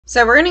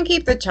So we're going to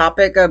keep the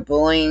topic of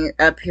bullying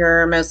up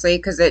here mostly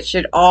because it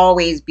should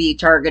always be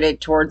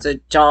targeted towards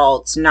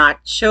adults,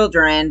 not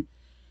children.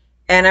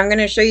 And I'm going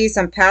to show you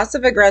some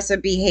passive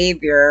aggressive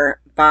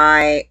behavior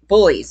by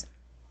bullies.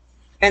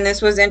 And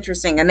this was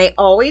interesting. And they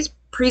always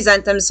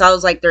present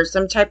themselves like they're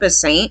some type of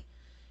saint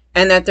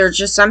and that they're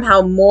just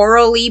somehow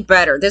morally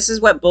better. This is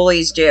what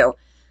bullies do.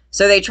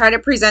 So they try to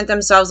present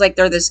themselves like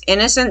they're this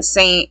innocent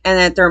saint and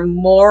that they're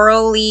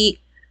morally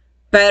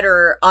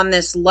better on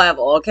this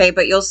level, okay?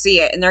 But you'll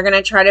see it. And they're going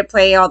to try to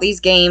play all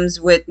these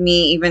games with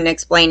me even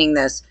explaining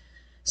this.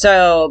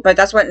 So, but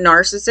that's what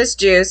narcissists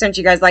do, since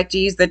you guys like to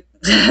use the,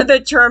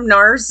 the term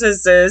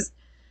narcissist.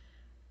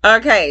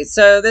 Okay,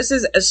 so this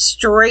is a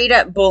straight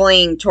up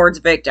bullying towards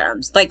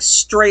victims, like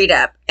straight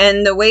up.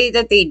 And the way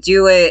that they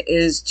do it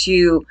is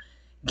to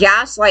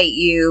gaslight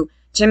you,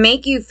 to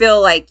make you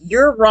feel like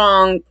you're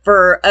wrong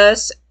for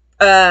us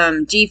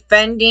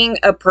defending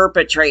a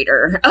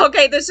perpetrator.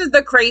 Okay, this is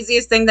the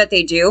craziest thing that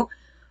they do.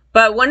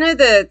 But one of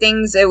the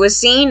things it was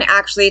seen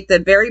actually at the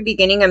very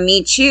beginning of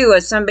Me Too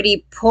as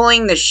somebody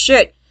pulling the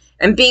shit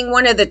and being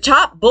one of the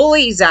top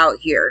bullies out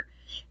here.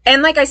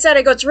 And like I said,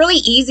 I go, it's really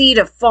easy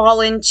to fall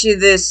into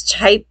this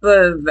type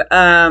of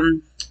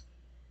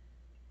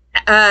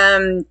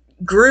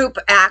group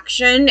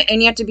action,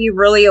 and you have to be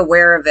really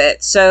aware of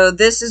it. So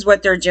this is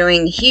what they're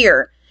doing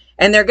here.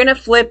 And they're going to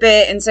flip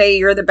it and say,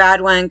 you're the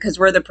bad one because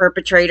we're the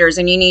perpetrators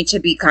and you need to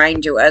be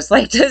kind to us,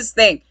 like this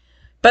thing.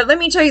 But let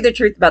me tell you the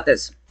truth about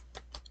this.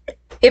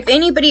 If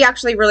anybody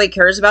actually really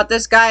cares about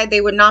this guy,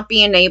 they would not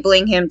be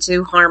enabling him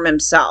to harm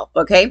himself,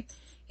 okay?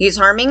 He's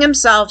harming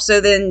himself,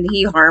 so then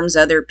he harms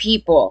other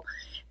people.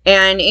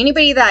 And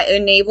anybody that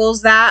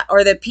enables that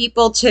are the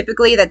people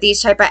typically that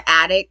these type of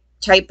addict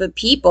type of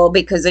people,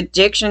 because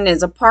addiction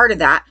is a part of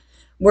that,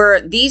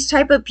 where these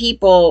type of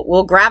people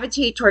will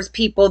gravitate towards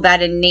people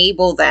that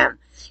enable them.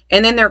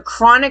 And then they're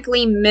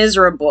chronically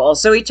miserable.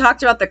 So we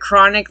talked about the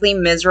chronically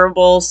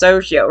miserable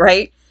socio,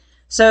 right?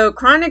 So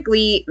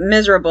chronically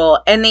miserable,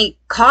 and they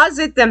cause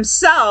it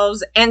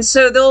themselves. And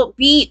so they'll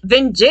be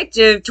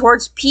vindictive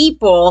towards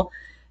people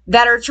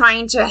that are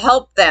trying to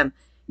help them.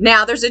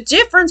 Now, there's a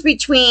difference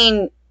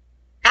between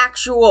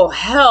actual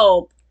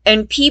help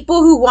and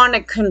people who want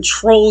to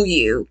control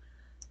you.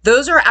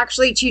 Those are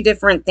actually two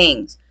different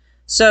things.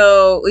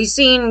 So we've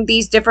seen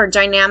these different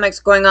dynamics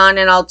going on,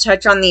 and I'll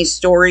touch on these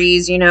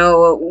stories. You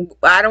know,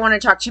 I don't want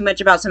to talk too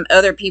much about some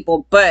other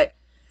people, but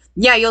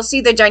yeah, you'll see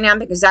the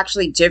dynamic is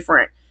actually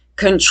different.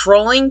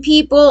 Controlling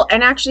people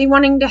and actually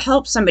wanting to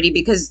help somebody,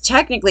 because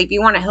technically if you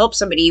want to help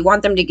somebody, you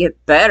want them to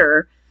get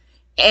better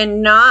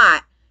and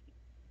not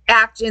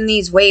act in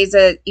these ways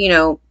that, you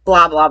know,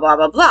 blah, blah, blah,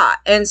 blah, blah.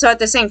 And so at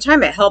the same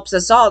time, it helps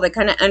us all to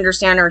kind of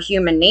understand our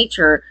human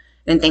nature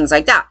and things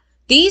like that.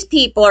 These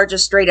people are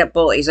just straight up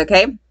bullies,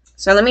 okay?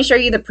 So let me show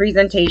you the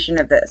presentation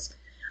of this.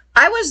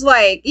 I was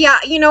like, yeah,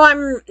 you know,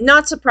 I'm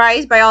not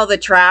surprised by all the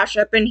trash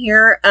up in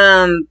here.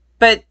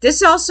 But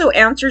this also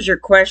answers your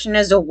question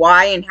as to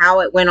why and how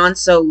it went on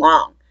so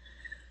long.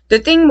 The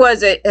thing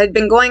was, it had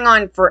been going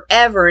on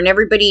forever and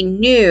everybody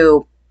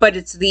knew, but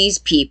it's these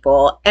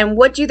people. And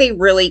what do they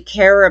really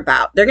care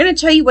about? They're going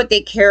to tell you what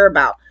they care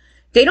about.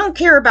 They don't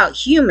care about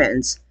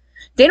humans.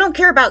 They don't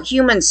care about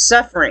humans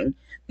suffering.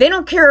 They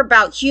don't care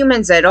about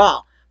humans at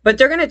all. But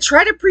they're going to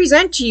try to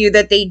present to you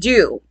that they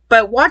do.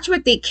 But watch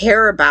what they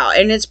care about.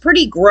 And it's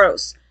pretty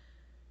gross.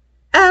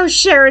 Oh,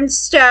 Sharon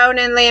Stone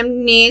and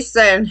Liam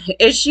Neeson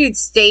issued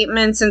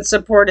statements in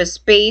support of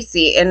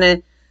Spacey in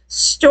a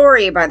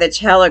story by the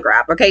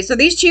Telegraph. Okay, so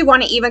these two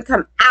want to even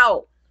come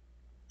out.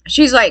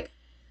 She's like,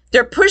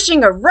 they're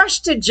pushing a rush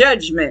to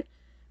judgment.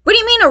 What do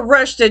you mean a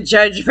rush to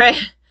judgment?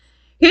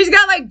 He's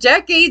got like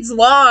decades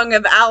long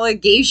of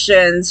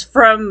allegations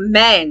from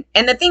men.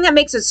 And the thing that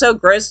makes it so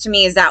gross to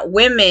me is that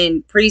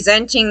women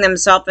presenting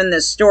themselves in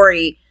this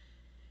story,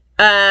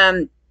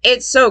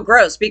 it's so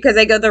gross because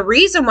they go, the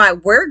reason why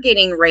we're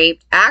getting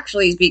raped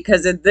actually is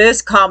because of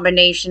this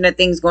combination of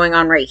things going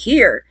on right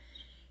here.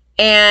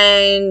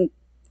 And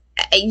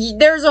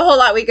there's a whole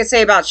lot we could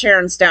say about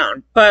Sharon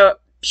Stone,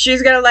 but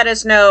she's going to let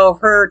us know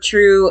her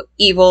true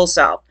evil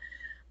self.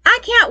 I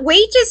can't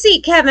wait to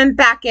see Kevin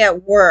back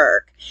at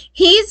work.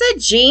 He's a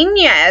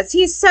genius.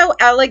 He's so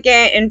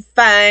elegant and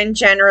fun,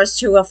 generous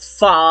to a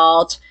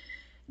fault.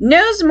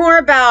 Knows more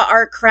about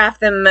our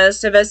craft than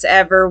most of us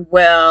ever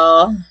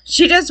will.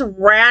 She just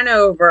ran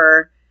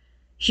over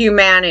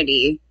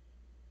humanity.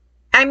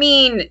 I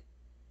mean,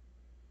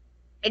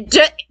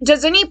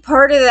 does any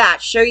part of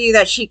that show you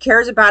that she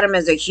cares about him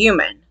as a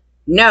human?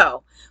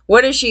 No.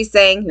 What is she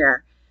saying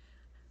here?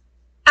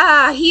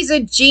 He's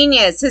a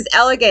genius, his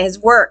elegant, his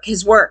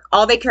work.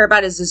 All they care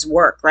about is his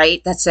work,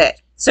 right? That's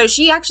it. So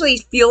she actually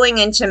is feeling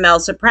into male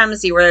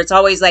supremacy where it's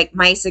always like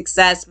my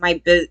success,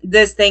 my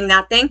this thing,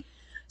 that thing.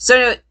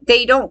 So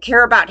they don't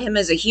care about him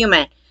as a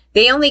human.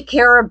 They only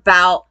care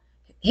about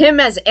him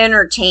as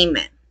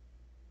entertainment.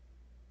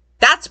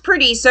 That's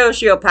pretty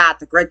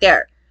sociopathic right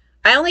there.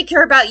 I only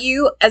care about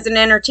you as an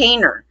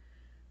entertainer.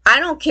 I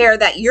don't care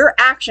that your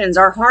actions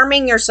are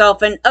harming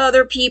yourself and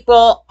other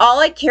people. All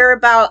I care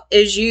about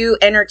is you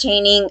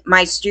entertaining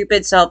my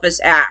stupid, selfish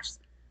ass.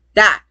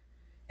 That.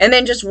 And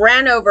then just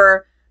ran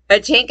over a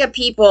tank of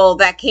people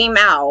that came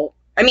out.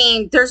 I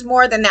mean, there's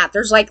more than that.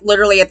 There's like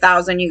literally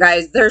 1,000, you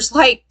guys. There's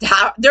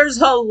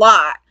a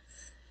lot.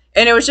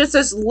 And it was just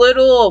this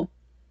little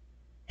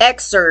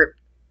excerpt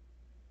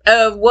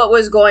of what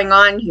was going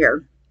on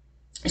here.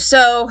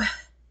 So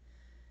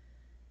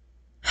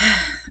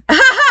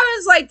I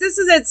was like, this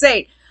is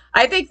insane.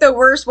 I think the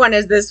worst one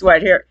is this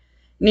one here.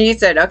 And he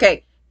said,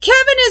 okay,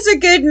 Kevin is a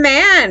good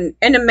man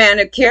and a man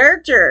of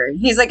character.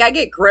 He's like, I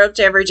get groped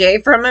every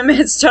day from him.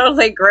 It's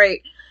totally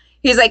great.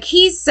 He's like,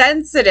 he's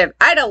sensitive.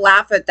 I had to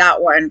laugh at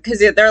that one because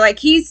they're like,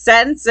 he's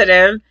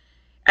sensitive.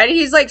 And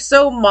he's like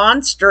so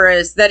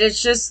monstrous that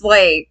it's just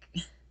like,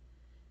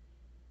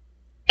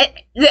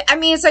 I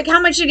mean, it's like,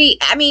 how much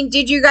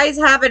did you guys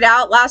have it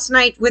out last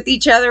night with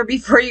each other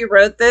before you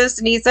wrote this?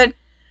 And he said,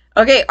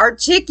 okay,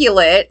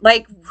 articulate,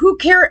 like, who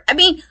cares? I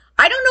mean,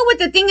 I don't know what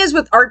the thing is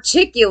with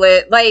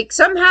articulate. Like,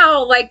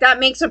 somehow, like, that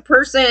makes a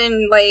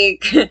person,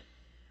 like,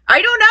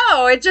 I don't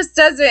know. It just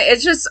doesn't,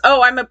 it's just,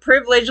 oh, I'm a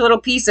privileged little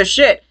piece of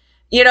shit.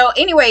 You know,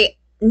 anyway,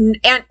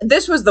 and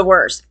this was the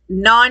worst.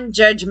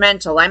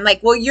 Non-judgmental. I'm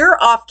like, well,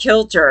 you're off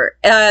kilter.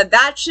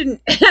 That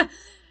shouldn't,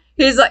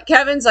 he's like,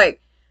 Kevin's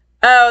like,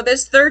 oh,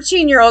 this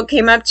 13-year-old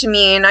came up to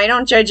me and I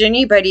don't judge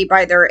anybody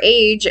by their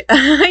age,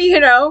 you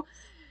know.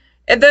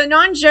 The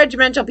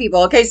non-judgmental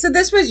people. Okay, so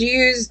this is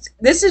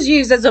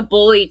used as a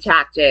bully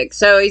tactic.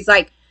 So he's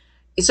like,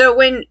 so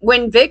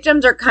when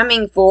victims are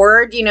coming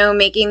forward, you know,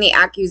 making the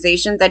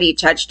accusation that he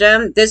touched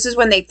them, this is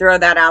when they throw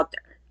that out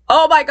there.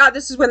 Oh my God,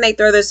 this is when they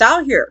throw this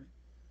out here.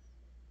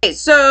 Okay,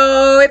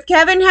 so if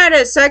Kevin had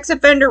a sex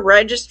offender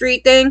registry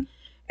thing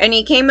and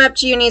he came up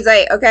to you and he's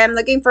like, okay, I'm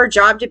looking for a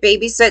job to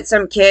babysit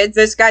some kids,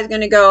 this guy's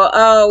going to go,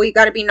 oh, we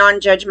got to be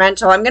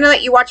non-judgmental. I'm going to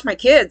let you watch my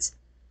kids.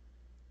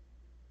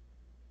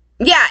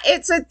 Yeah,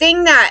 it's a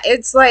thing that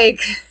it's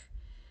like,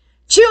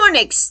 to an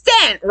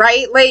extent,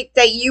 right? Like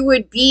that you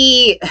would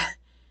be,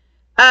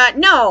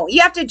 no,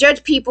 you have to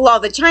judge people all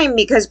the time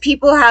because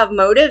people have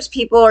motives,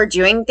 people are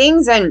doing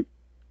things, and,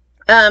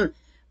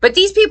 but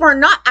these people are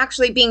not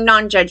actually being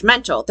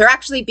non-judgmental. They're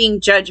actually being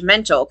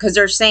judgmental because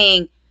they're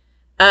saying,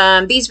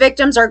 these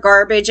victims are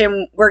garbage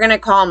and we're going to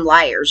call them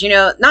liars. You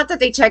know, not that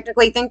they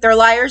technically think they're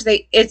liars.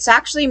 It's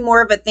actually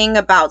more of a thing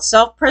about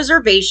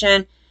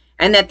self-preservation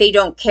and that they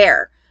don't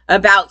care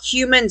about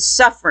human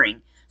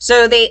suffering.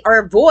 So they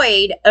are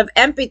void of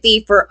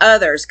empathy for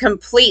others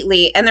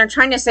completely. And they're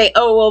trying to say,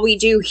 oh, well, we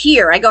do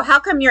here. I go, how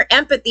come your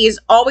empathy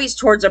is always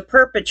towards a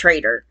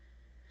perpetrator?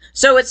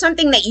 So it's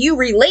something that you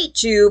relate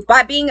to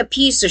by being a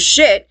piece of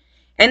shit.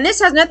 And this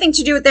has nothing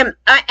to do with them.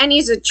 And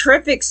he's a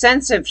terrific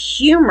sense of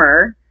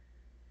humor.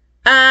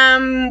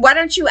 Why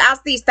don't you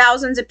ask these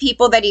thousands of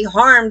people that he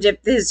harmed if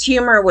his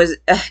humor was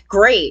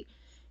great?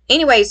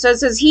 Anyway, so it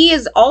says he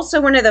is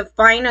also one of the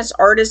finest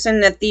artists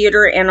in the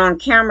theater and on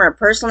camera.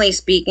 Personally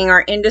speaking,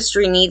 our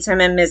industry needs him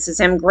and misses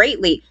him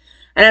greatly.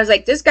 And I was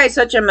like, this guy's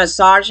such a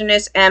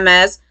misogynist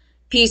MS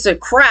piece of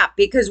crap.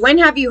 Because when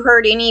have you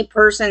heard any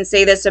person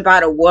say this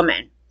about a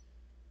woman?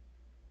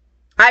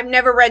 I've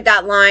never read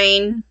that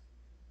line.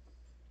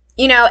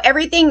 You know,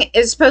 everything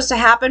is supposed to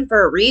happen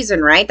for a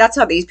reason, right? That's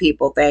how these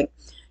people think.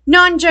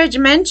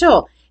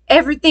 Non-judgmental.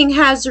 Everything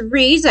has a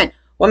reason.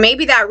 Well,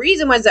 maybe that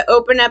reason was to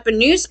open up a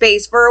new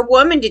space for a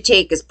woman to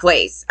take his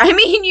place. I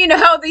mean, you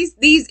know,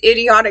 these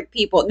idiotic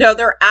people. No,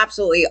 they're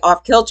absolutely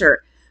off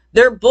kilter.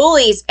 They're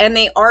bullies and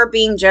they are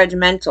being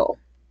judgmental.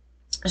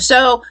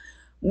 So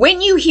when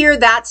you hear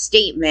that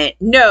statement,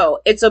 no,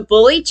 it's a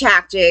bully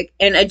tactic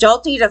and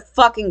adults need to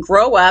fucking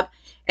grow up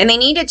and they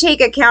need to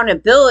take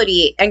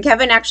accountability. And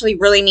Kevin actually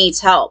really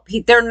needs help.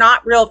 They're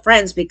not real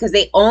friends because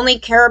they only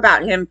care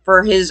about him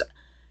for his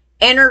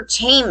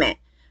entertainment.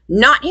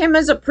 Not him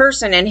as a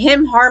person and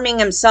him harming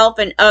himself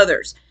and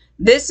others.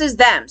 This is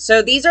them.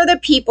 So these are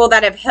the people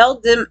that have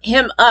held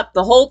him up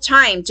the whole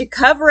time to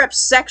cover up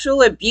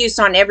sexual abuse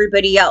on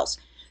everybody else.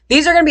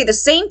 These are going to be the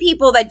same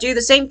people that do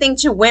the same thing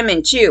to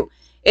women too.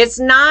 It's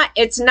not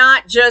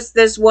just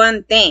this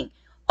one thing.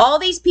 All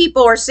these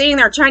people are sitting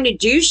there trying to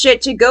do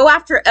shit to go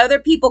after other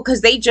people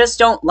because they just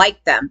don't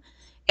like them.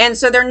 And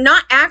so they're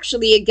not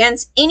actually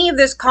against any of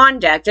this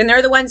conduct. And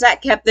they're the ones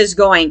that kept this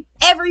going.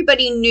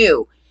 Everybody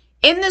knew.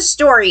 In the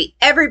story,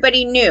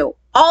 everybody knew.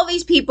 All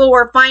these people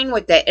were fine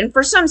with it. And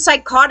for some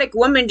psychotic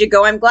woman to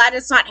go, I'm glad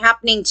it's not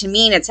happening to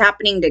me and it's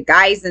happening to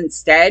guys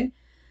instead.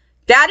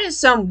 That is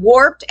some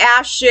warped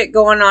ass shit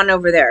going on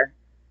over there.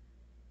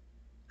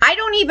 I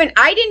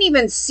didn't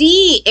even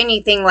see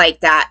anything like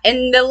that.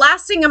 And the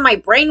last thing in my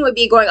brain would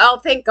be going, oh,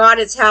 thank God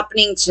it's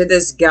happening to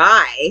this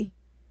guy.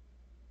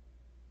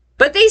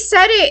 But they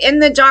said it in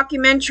the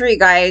documentary,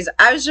 guys.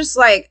 I was just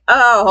like,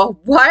 oh,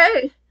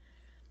 what?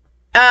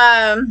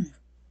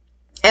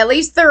 At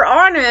least they're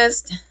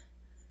honest.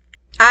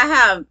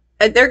 They're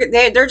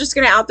just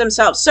going to out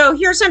themselves. So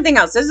here's something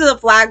else. This is a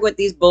flag with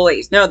these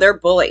bullies. No, they're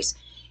bullies.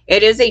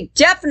 It is a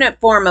definite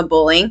form of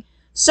bullying.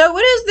 So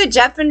what is the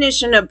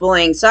definition of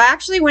bullying? So I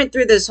actually went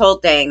through this whole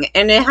thing,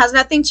 and it has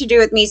nothing to do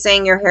with me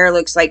saying your hair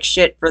looks like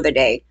shit for the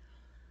day.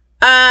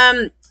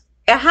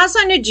 It has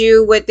something to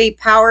do with the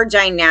power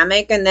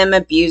dynamic and them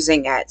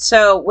abusing it.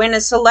 So when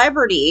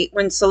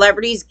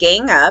celebrities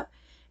gang up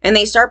and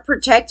they start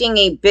protecting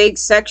a big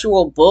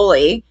sexual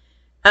bully,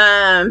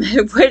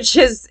 which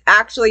is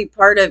actually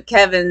part of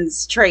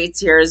Kevin's traits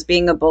here as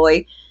being a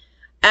bully.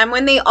 And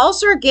when they all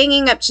start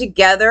ganging up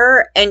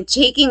together and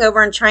taking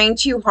over and trying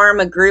to harm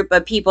a group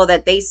of people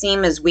that they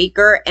seem as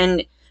weaker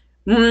and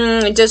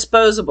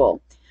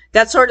disposable.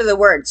 That's sort of the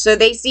word. So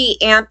they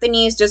see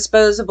Anthony as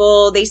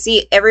disposable. They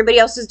see everybody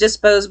else as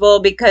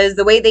disposable because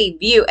the way they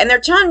view, and they're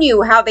telling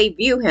you how they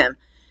view him.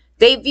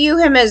 They view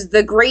him as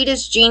the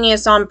greatest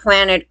genius on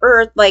planet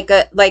Earth, like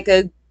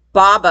a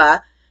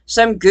Baba,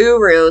 some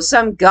guru,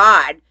 some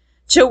god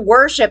to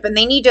worship, and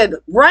they need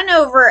to run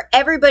over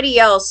everybody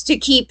else to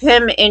keep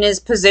him in his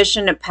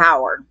position of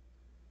power.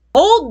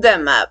 Hold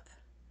them up.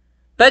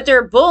 But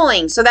they're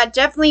bullying, so that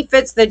definitely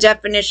fits the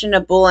definition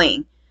of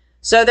bullying.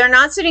 So they're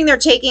not sitting there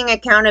taking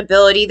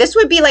accountability. This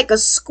would be like a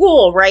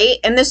school, right?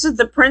 And this is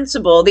the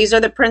principal. These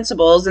are the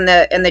principals and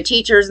the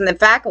teachers and the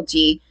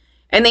faculty.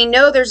 And they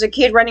know there's a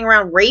kid running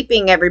around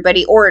raping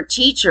everybody, or a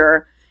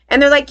teacher.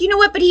 And they're like, you know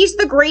what? But he's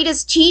the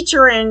greatest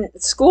teacher in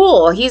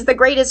school. He's the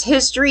greatest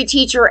history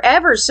teacher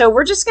ever. So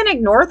we're just going to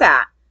ignore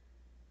that.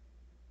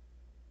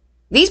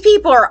 These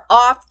people are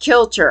off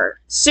kilter.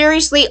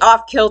 Seriously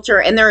off kilter.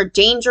 And they're a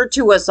danger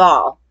to us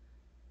all.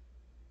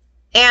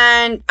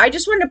 And I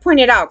just wanted to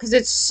point it out because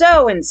it's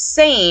so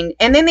insane.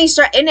 And then they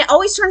start, and it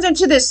always turns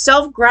into this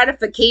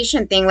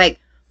self-gratification thing. Like,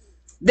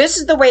 this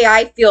is the way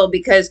I feel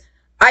because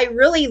I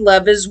really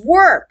love his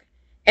work.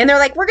 And they're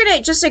like, we're going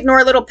to just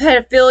ignore little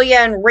pedophilia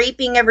and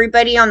raping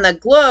everybody on the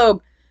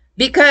globe.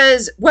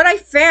 Because what I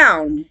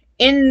found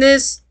in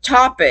this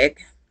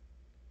topic,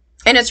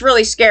 and it's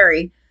really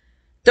scary,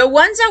 the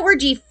ones that were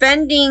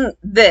defending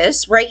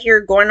this right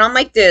here, going on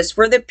like this,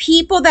 were the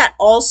people that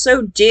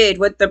also did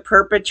what the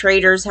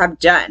perpetrators have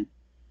done.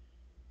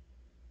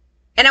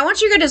 And I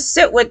want you to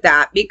sit with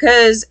that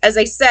because, as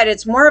I said,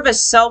 it's more of a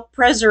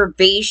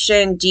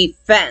self-preservation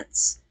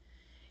defense.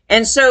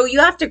 And so you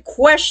have to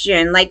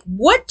question, like,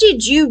 what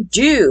did you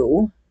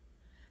do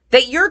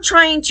that you're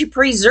trying to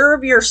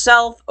preserve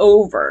yourself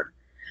over?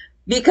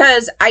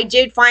 Because I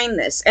did find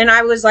this, and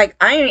I was like,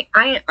 I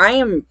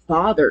am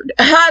bothered.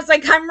 I was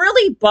like, I'm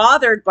really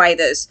bothered by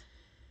this.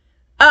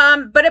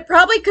 But it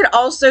probably could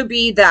also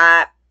be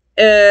that,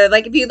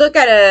 like, if you look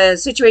at a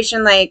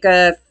situation like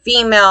a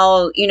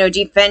female, you know,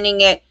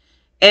 defending it,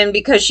 and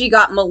because she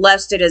got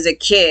molested as a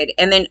kid,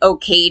 and then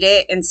okayed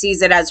it and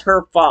sees it as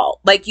her fault.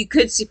 Like, you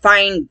could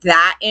find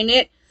that in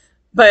it.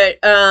 But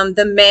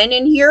the men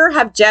in here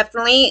have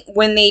definitely,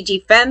 when they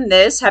defend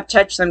this, have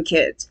touched some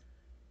kids.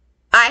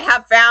 I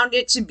have found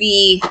it to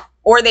be,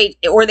 or they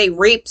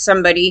raped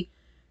somebody.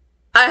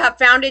 I have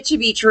found it to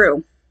be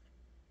true.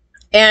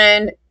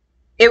 And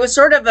it was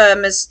sort of a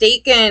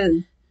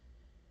mistaken,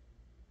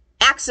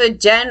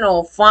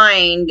 accidental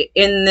find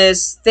in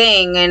this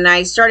thing. And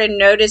I started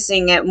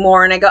noticing it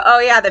more. And I go, oh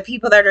yeah, the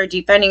people that are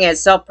defending it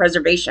is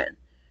self-preservation.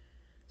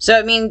 So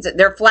it means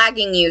they're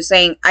flagging you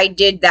saying, I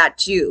did that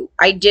too.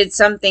 I did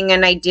something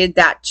and I did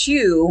that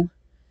too.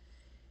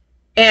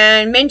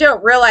 And men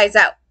don't realize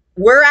that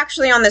we're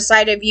actually on the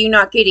side of you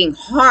not getting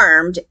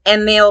harmed,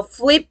 and they'll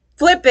flip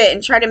it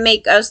and try to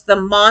make us the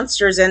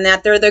monsters and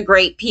that they're the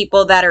great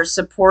people that are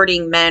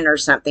supporting men or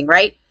something,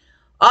 right?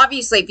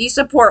 Obviously, if you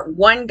support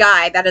one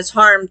guy that has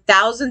harmed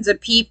thousands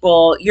of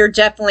people, you're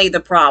definitely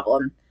the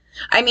problem.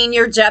 I mean,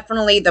 you're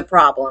definitely the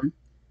problem.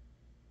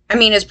 I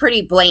mean, it's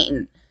pretty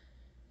blatant.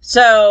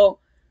 So,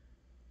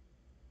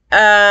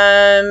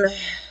 okay,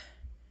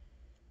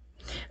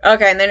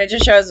 and then it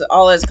just shows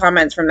all his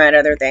comments from that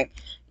other thing.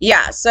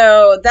 Yeah,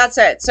 so that's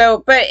it.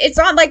 So, but it's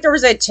not like there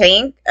was a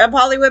tank of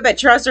Hollywood, but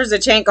trust there's a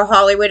tank of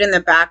Hollywood in the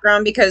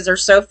background because they're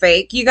so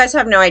fake. You guys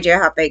have no idea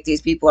how fake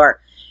these people are.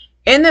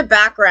 In the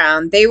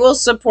background, they will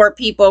support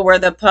people where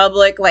the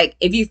public, like,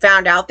 if you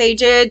found out they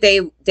did,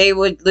 they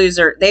would lose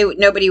their,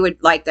 nobody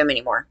would like them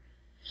anymore.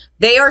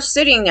 They are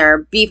sitting there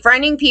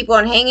befriending people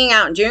and hanging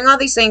out and doing all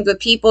these things with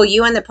people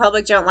you and the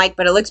public don't like,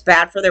 but it looks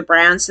bad for their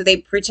brand, so they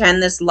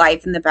pretend this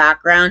life in the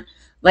background.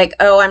 Like,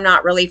 oh, I'm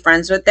not really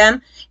friends with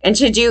them. And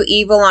to do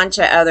evil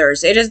onto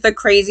others. It is the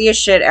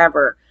craziest shit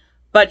ever.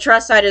 But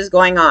trust that is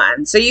going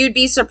on. So you'd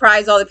be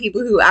surprised all the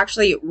people who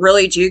actually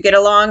really do get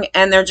along.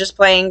 And they're just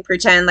playing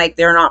pretend like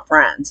they're not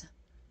friends.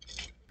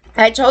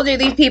 I told you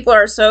these people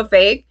are so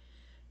fake.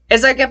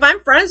 It's like if I'm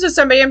friends with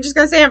somebody, I'm just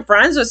going to say I'm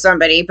friends with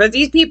somebody. But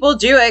these people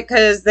do it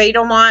because they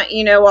don't want,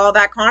 you know, all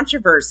that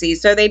controversy.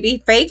 So they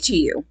be fake to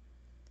you.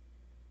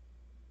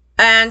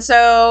 And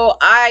so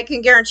I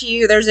can guarantee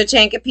you there's a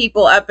tank of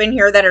people up in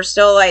here that are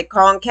still like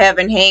calling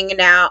Kevin,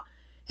 hanging out,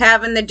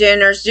 having the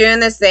dinners,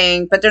 doing this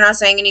thing, but they're not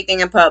saying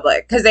anything in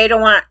public because they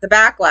don't want the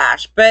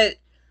backlash. But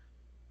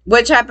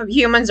what type of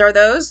humans are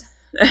those?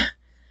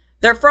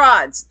 They're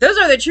frauds. Those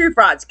are the true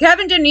frauds.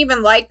 Kevin didn't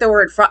even like the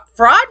word fraud.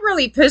 Fraud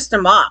really pissed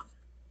him off.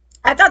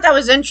 I thought that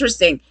was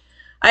interesting.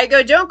 I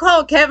go, don't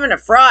call Kevin a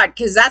fraud,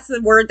 because that's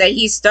the word that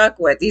he stuck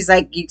with. He's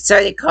like, so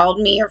they called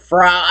me a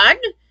fraud?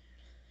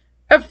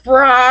 A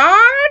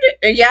fraud?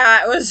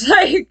 Yeah, it was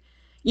like,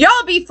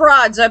 y'all be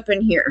frauds up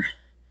in here.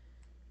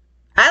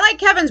 I like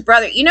Kevin's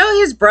brother. You know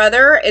his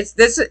brother? It's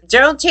this.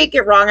 Don't take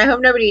it wrong. I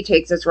hope nobody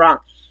takes this wrong.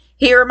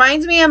 He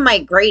reminds me of my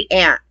great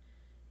aunt.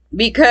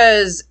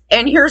 Because,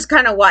 and here's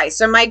kind of why.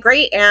 So my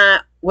great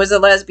aunt was a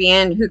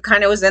lesbian who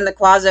kind of was in the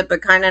closet,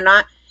 but kind of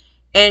not.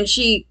 And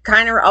she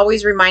kind of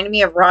always reminded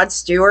me of Rod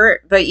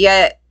Stewart. But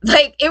yet,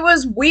 like, it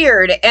was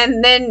weird.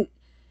 And then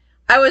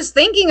I was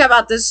thinking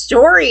about this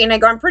story, and I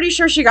go, I'm pretty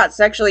sure she got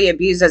sexually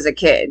abused as a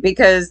kid,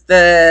 because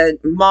the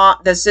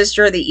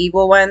sister, the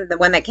evil one, the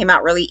one that came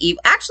out really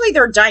evil. Actually,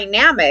 they're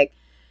dynamic.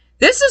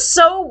 This is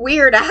so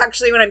weird,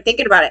 actually, when I'm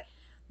thinking about it.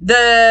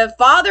 The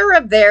father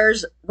of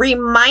theirs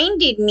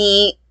reminded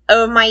me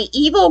of my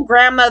evil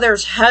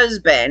grandmother's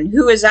husband,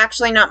 who is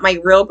actually not my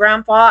real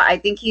grandpa. I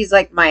think he's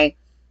like my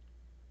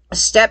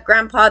step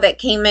grandpa that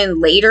came in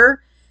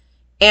later.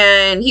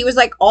 And he was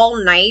like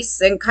all nice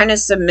and kind of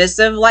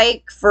submissive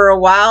like for a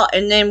while.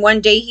 And then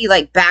one day he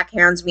like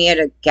backhands me at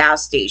a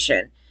gas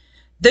station.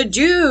 The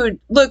dude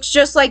looks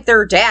just like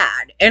their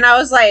dad. And I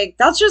was like,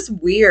 that's just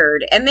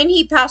weird. And then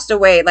he passed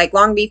away like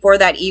long before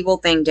that evil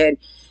thing did.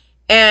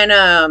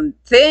 And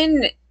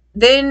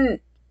then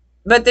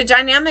but the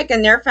dynamic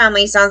in their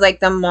family sounds like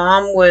the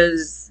mom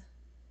was,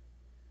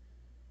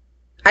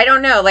 I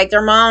don't know, like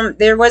their mom,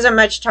 there wasn't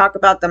much talk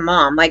about the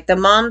mom. Like the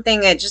mom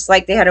thing, it just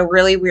like they had a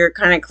really weird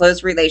kind of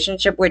close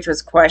relationship, which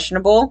was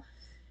questionable.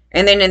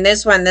 And then in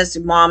this one, this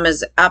mom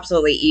is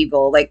absolutely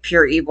evil, like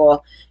pure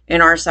evil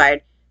in our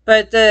side.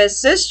 But the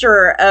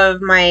sister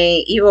of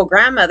my evil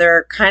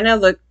grandmother kind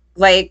of looked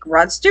like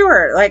Rod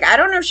Stewart. Like, I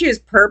don't know if she was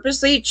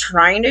purposely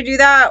trying to do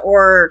that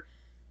or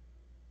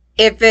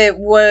if it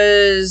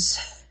was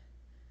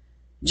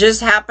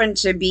just happened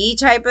to be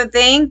type of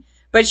thing.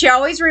 But she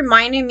always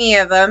reminded me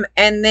of him.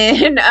 And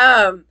then,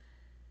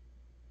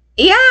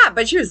 yeah,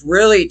 but she was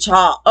really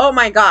tall. Oh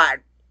my God.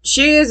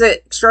 She is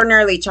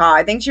extraordinarily tall.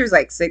 I think she was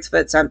like 6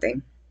 foot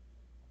something.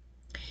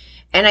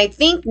 And I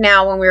think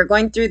now when we were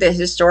going through the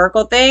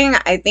historical thing,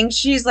 I think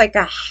she's like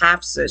a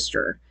half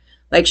sister.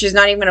 Like she's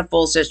not even a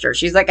full sister.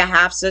 She's like a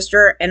half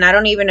sister. And I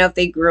don't even know if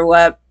they grew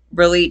up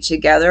really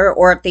together,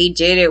 or if they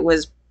did, it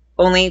was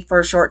only for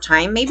a short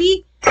time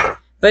maybe.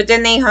 But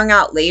then they hung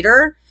out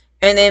later.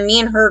 And then me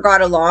and her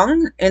got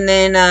along. And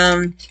then,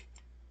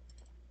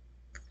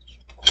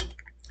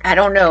 I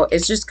don't know.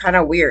 It's just kind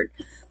of weird.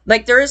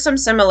 Like, there is some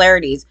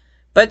similarities.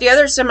 But the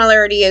other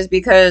similarity is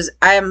because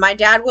my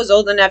dad was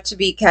old enough to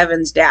be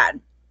Kevin's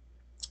dad.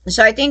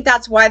 So I think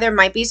that's why there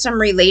might be some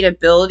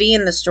relatability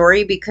in the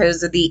story,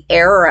 because of the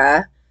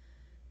era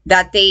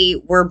that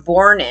they were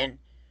born in.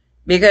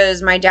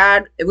 Because my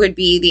dad would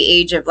be the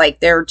age of, like,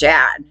 their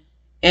dad.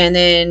 And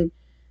then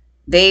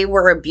they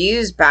were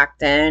abused back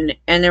then,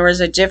 and there was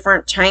a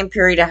different time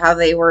period of how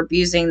they were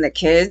abusing the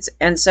kids.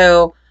 And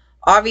so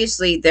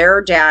obviously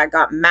their dad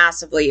got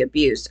massively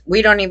abused.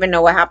 We don't even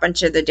know what happened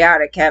to the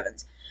dad of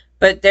Kevin's,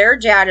 but their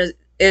dad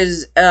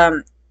is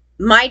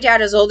my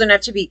dad is old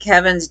enough to be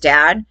Kevin's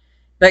dad,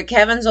 but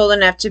Kevin's old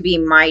enough to be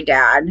my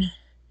dad.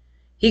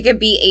 He could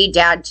be a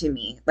dad to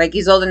me. Like,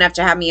 he's old enough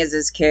to have me as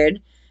his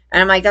kid.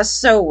 And I'm like, that's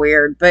so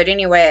weird. But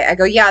anyway, I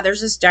go, yeah,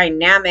 there's this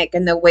dynamic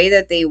in the way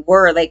that they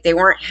were. Like, they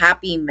weren't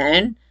happy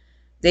men.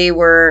 They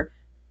were,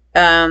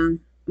 well,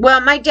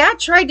 my dad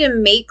tried to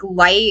make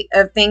light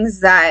of things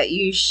that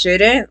you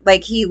shouldn't.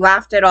 Like, he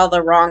laughed at all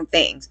the wrong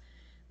things.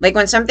 Like,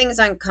 when something's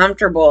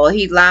uncomfortable,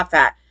 he'd laugh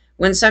at.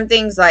 When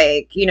something's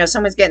like, you know,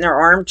 someone's getting their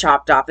arm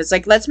chopped off, it's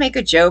like, let's make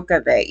a joke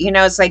of it. You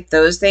know, it's like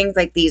those things,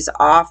 like these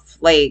off,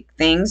 like,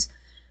 things.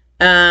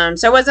 So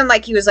it wasn't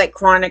like he was, like,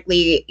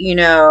 chronically, you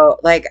know,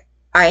 like,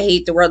 I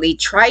hate the world. He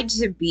tried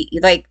to be,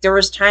 like, there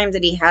was times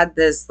that he had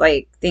this,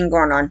 like, thing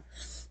going on.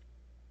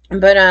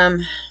 But,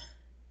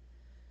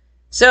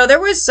 so there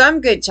was some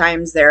good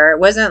times there. It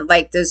wasn't,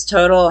 like, this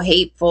total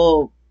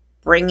hateful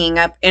bringing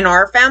up. In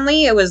our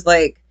family, it was,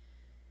 like,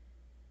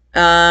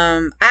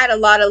 I had a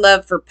lot of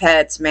love for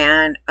pets,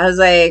 man. I was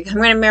like, I'm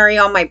going to marry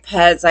all my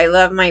pets. I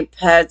love my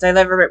pets. I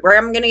love everybody.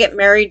 I'm going to get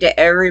married to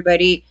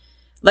everybody.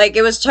 Like,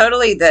 it was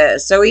totally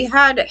this. So we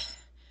had...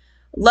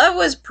 love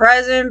was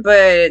present,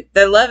 but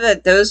the love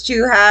that those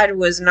two had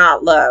was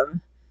not love.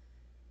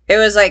 It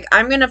was like,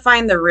 I'm going to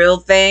find the real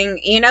thing.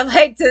 You know,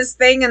 like this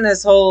thing in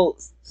this whole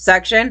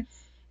section.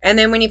 And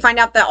then when you find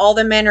out that all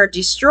the men are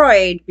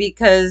destroyed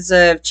because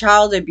of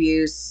child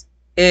abuse,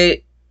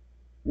 it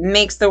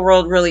makes the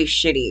world really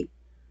shitty.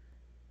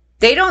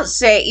 They don't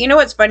say, you know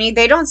what's funny?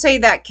 They don't say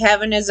that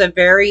Kevin is a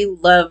very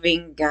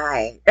loving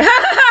guy.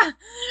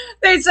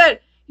 They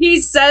said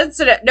he's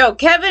sensitive. No,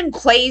 Kevin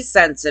plays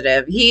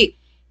sensitive.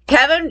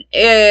 Kevin,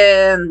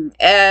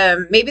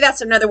 maybe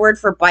that's another word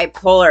for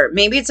bipolar.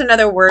 Maybe it's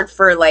another word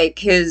for, like,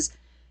 his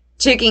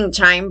ticking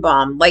time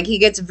bomb. Like, he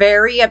gets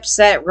very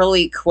upset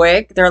really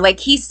quick. They're like,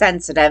 he's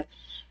sensitive.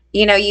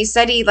 You know, you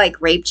said he,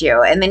 like, raped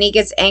you. And then he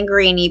gets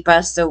angry and he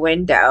busts a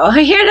window.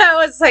 You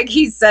know, it's like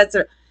he's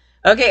sensitive.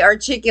 Okay,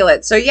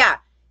 articulate. So, yeah,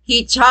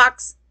 he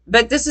talks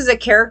but this is a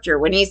character.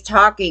 When he's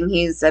talking,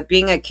 he's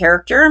being a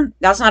character.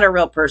 That's not a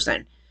real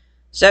person.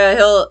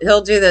 So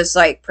he'll do this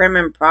like prim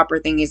and proper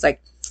thing. He's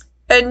like,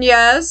 and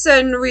yes,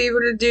 and we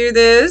would do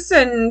this,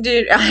 and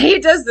he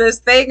does this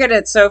thing, and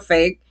it's so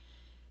fake.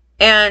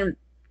 And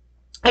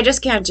I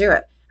just can't do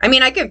it. I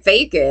mean, I can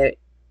fake it.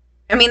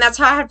 I mean, that's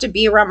how I have to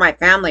be around my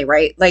family,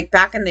 right? Like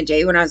back in the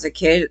day when I was a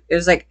kid, it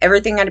was like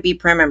everything had to be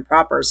prim and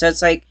proper. So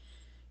it's like,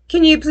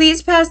 can you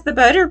please pass the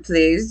butter,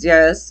 please?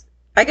 Yes.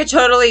 I could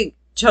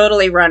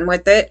totally run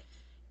with it,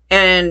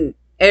 and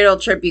it'll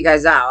trip you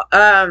guys out.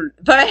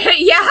 But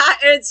yeah,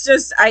 it's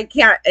just, I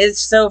can't, it's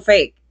so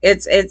fake.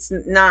 It's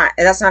not,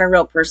 that's not a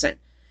real person.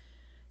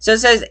 So it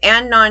says,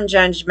 and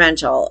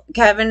non-judgmental.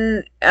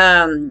 Kevin,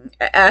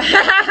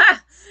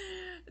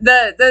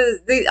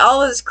 the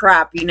all this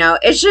crap, you know,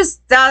 it's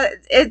just that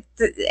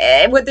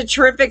with a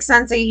terrific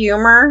sense of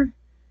humor.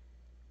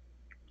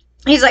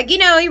 He's like, you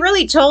know, he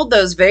really told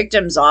those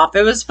victims off.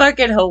 It was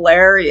fucking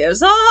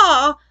hilarious.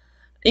 Ah,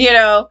 you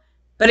know,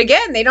 but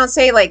again, they don't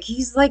say like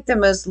he's like the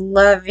most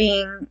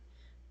loving,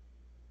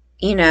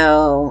 you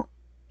know,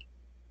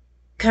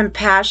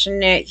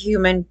 compassionate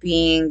human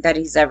being that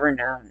he's ever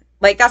known.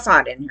 Like, that's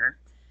not in here.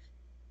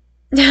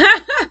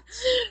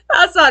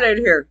 That's not in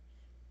here.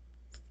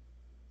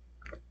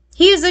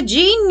 He's a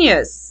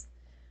genius.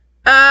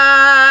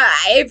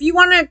 If you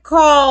want to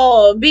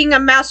call being a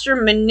master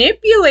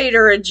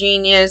manipulator a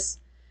genius,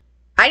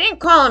 I didn't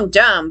call him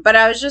dumb, but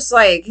I was just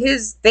like,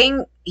 his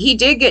thing, he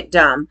did get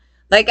dumb.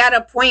 Like, at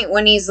a point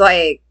when he's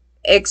like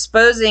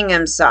exposing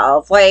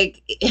himself,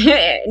 like,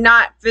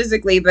 not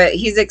physically, but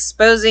he's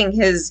exposing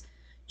his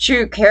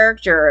true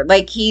character.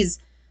 Like, he's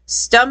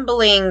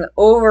stumbling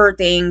over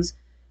things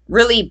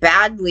really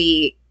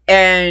badly.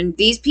 And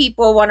these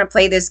people want to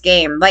play this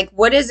game. Like,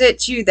 what is it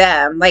to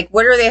them? Like,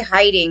 what are they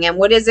hiding? And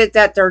what is it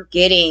that they're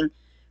getting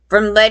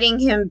from letting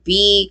him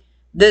be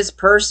this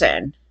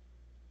person?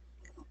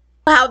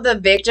 How the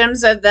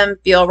victims of them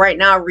feel right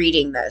now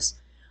reading this.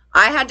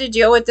 I had to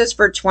deal with this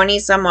for 20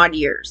 some odd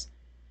years.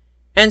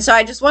 And so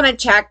I just want to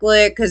tackle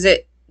it because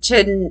it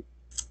should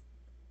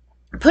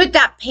put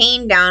that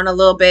pain down a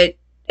little bit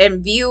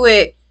and view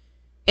it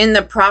in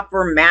the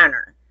proper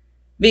manner.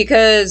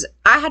 Because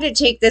I had to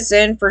take this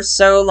in for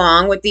so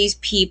long with these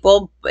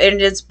people,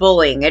 and it's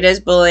bullying. It is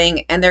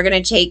bullying, and they're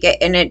going to take it,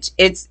 and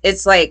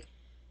it's like,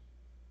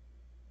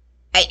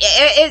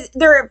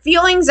 there are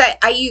feelings that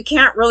you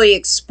can't really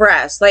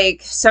express,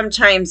 like,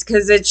 sometimes,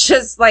 because it's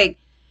just like,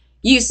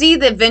 you see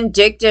the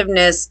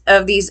vindictiveness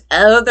of these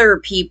other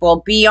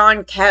people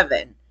beyond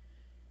Kevin.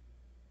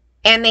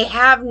 And they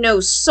have no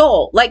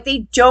soul. Like,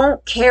 they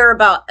don't care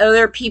about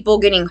other people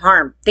getting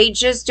harmed. They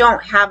just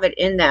don't have it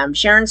in them.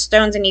 Sharon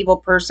Stone's an evil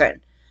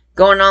person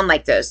going on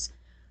like this.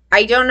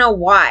 I don't know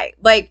why.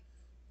 Like,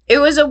 it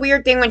was a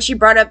weird thing when she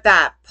brought up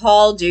that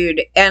Paul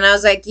dude. And I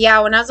was like,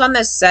 yeah, when I was on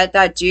the set,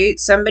 that dude,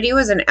 somebody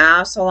was an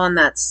asshole on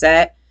that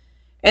set.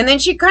 And then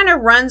she kind of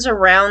runs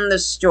around the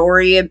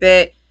story a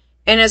bit.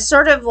 And it's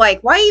sort of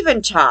like, why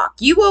even talk?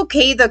 You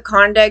okay the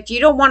conduct,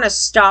 you don't want to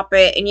stop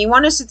it, and you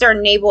want to sit there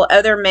and enable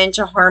other men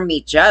to harm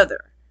each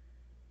other.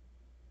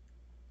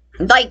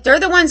 Like, they're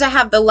the ones that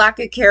have the lack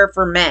of care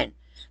for men.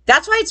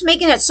 That's why it's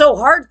making it so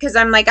hard, because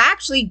I'm like, I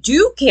actually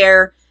do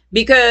care,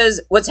 because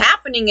what's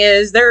happening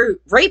is they're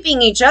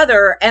raping each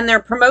other, and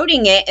they're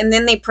promoting it, and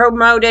then they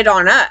promote it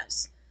on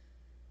us.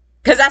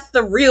 Because that's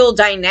the real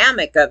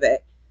dynamic of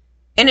it.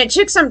 And it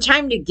took some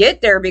time to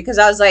get there because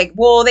I was like,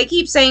 well, they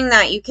keep saying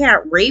that you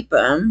can't rape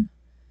them.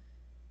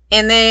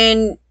 And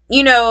then,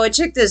 you know, it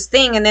took this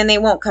thing and then they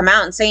won't come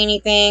out and say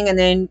anything. And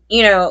then,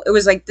 you know, it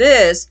was like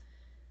this.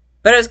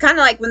 But it was kind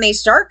of like when they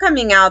start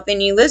coming out,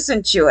 then you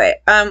listen to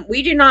it.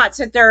 We do not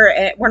sit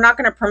there. We're not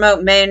going to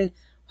promote men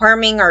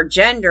harming our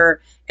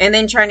gender and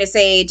then trying to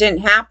say it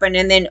didn't happen.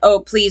 And then, oh,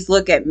 please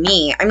look at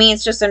me. I mean,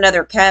 it's just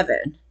another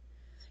Kevin.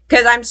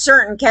 Because I'm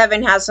certain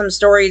Kevin has some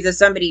stories of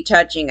somebody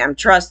touching him.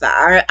 Trust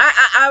that.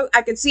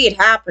 I could see it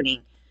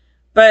happening.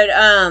 But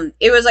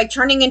it was like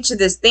turning into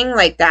this thing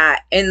like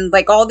that. And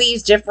like all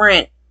these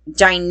different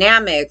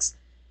dynamics.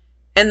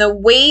 And the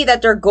way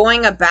that they're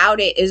going about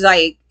it is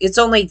like, it's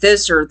only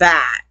this or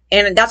that.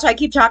 And that's why I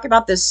keep talking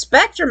about this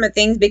spectrum of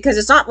things. Because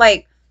it's not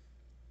like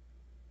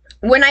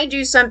when I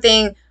do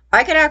something,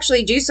 I could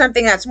actually do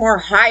something that's more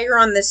higher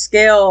on the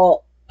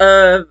scale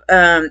of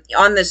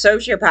on the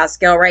sociopath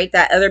scale, right,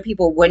 that other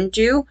people wouldn't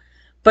do.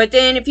 But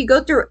then if you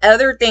go through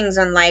other things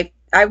in life,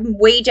 I'm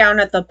way down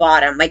at the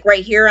bottom. Like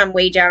right here, I'm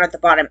way down at the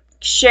bottom.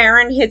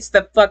 Sharon hits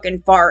the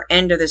fucking far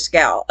end of the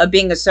scale of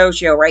being a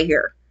socio right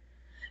here.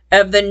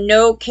 Of the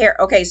no care.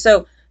 Okay,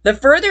 so the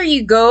further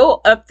you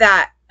go up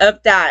that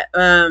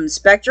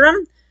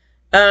spectrum,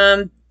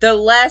 the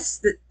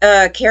less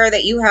care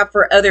that you have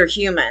for other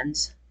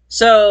humans.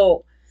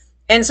 So,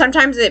 and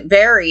sometimes it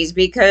varies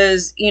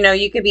because, you know,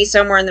 you could be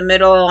somewhere in the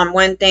middle on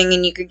one thing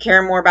and you could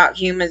care more about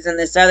humans than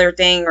this other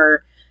thing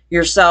or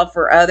yourself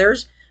or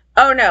others.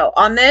 Oh no,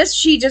 on this,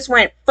 she just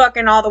went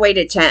fucking all the way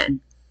to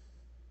 10.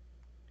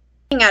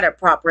 At it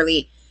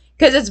properly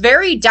because it's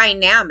very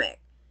dynamic.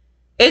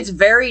 It's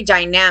very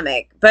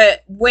dynamic.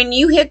 But when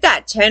you hit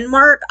that 10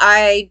 mark,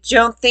 I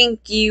don't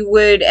think you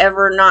would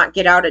ever not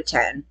get out of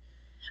 10.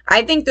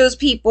 I think those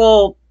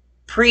people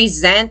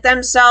present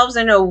themselves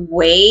in a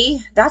way.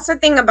 That's the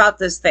thing about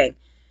this thing.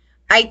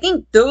 I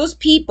think those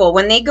people,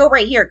 when they go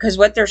right here, because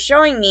what they're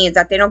showing me is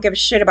that they don't give a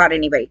shit about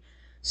anybody.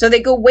 So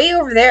they go way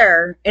over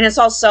there, and it's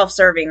all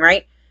self-serving,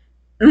 right?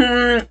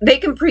 They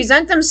can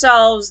present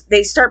themselves,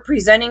 they start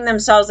presenting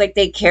themselves like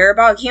they care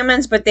about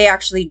humans, but they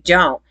actually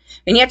don't.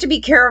 And you have to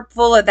be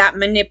careful of that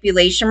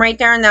manipulation right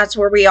there, and that's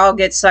where we all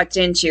get sucked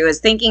into, is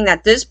thinking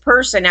that this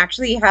person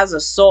actually has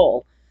a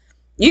soul.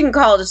 You can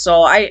call it a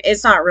soul.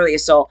 It's not really a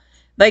soul.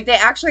 Like, they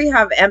actually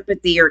have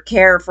empathy or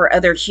care for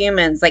other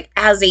humans, like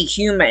as a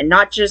human,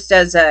 not just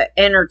as a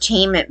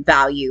entertainment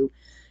value.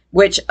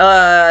 Which,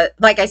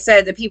 like I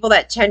said, the people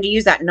that tend to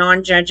use that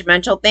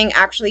non-judgmental thing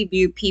actually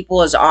view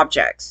people as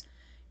objects.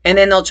 And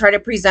then they'll try to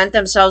present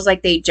themselves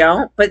like they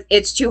don't, but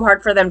it's too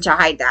hard for them to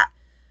hide that.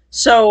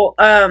 So,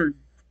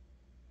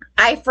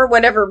 I, for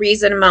whatever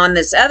reason, am on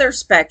this other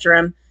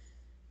spectrum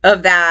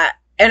of that.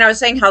 And I was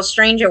saying how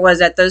strange it was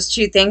that those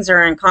two things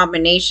are in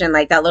combination,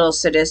 like that little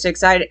sadistic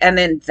side and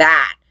then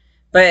that.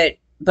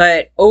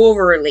 But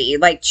overly,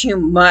 like too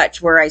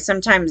much, where I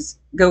sometimes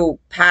go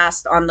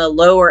past on the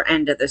lower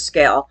end of the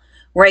scale,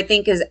 where I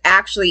think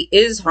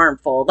is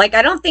harmful. Like,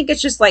 I don't think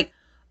it's just like,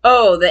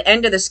 oh, the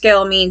end of the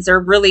scale means they're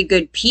really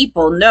good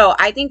people. No,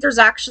 I think there's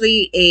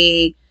actually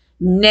a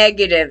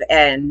negative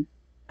end.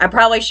 I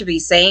probably should be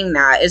saying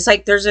that. It's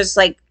like there's this,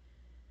 like,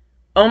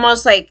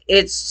 almost like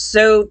it's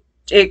so,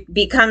 it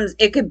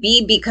could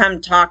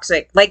become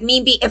toxic. Like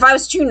me, if I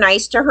was too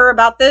nice to her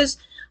about this,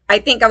 I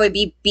think I would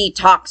be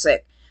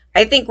toxic.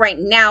 I think right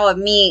now of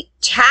me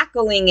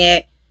tackling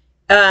it,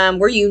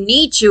 where you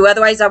need to,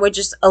 otherwise I would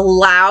just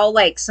allow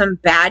like some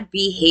bad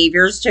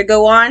behaviors to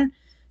go on.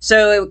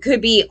 So it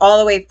could be all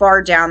the way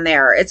far down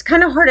there. It's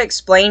kind of hard to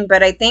explain,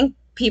 but I think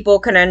people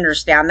can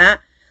understand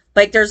that.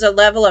 Like, there's a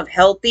level of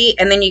healthy,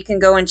 and then you can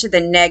go into the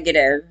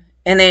negative,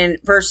 and then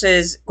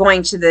versus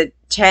going to the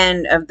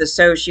 10 of the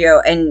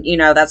socio, and you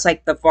know, that's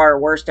like the far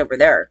worst over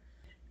there.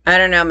 I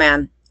don't know,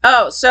 man.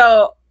 Oh,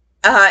 so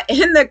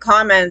in the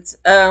comments,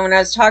 when I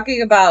was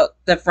talking about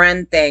the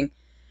friend thing,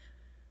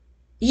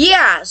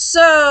 yeah,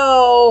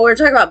 so we're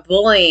talking about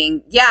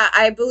bullying. Yeah,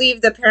 I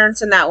believe the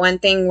parents in that one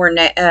thing were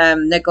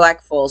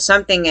neglectful.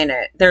 Something in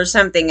it. There's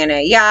something in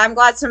it. Yeah, I'm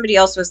glad somebody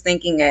else was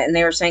thinking it, and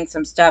they were saying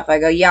some stuff. I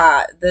go,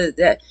 yeah,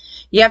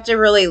 you have to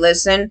really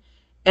listen,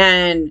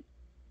 and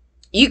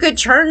you could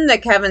turn the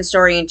Kevin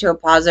story into a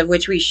positive,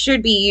 which we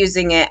should be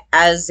using it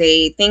as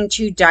a thing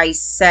to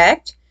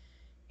dissect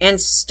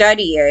and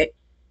study it.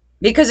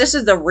 Because this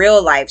is the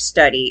real life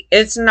study.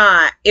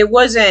 It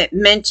wasn't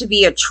meant to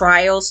be a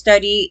trial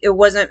study. It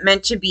wasn't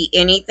meant to be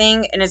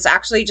anything. And it's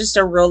actually just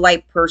a real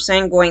life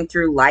person going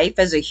through life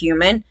as a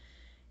human.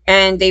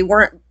 And they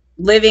weren't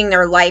living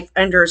their life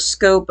under a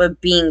scope of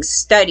being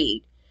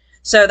studied.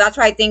 So that's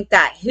why I think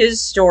that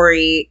his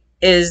story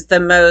is the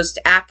most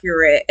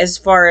accurate as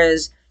far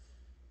as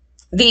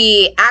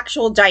the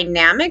actual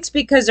dynamics,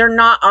 because they're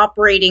not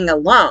operating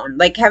alone.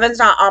 Like, Kevin's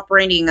not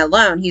operating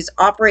alone. He's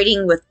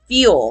operating with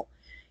fuel.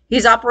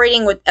 He's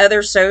operating with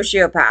other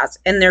sociopaths,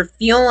 and they're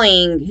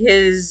fueling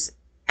his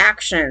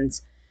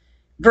actions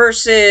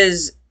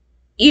versus,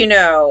 you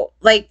know,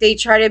 like they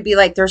try to be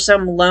like they're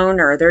some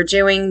loner. They're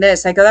doing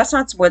this. I go, that's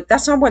not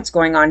what's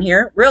going on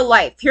here. Real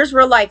life. Here's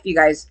real life, you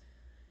guys.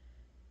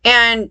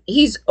 And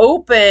he's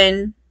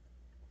open.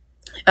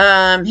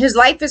 His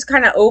life is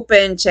kind of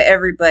open to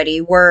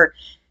everybody, where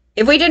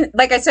if we didn't,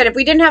 like I said, if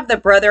we didn't have the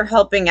brother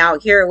helping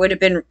out here, it would have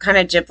been kind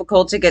of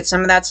difficult to get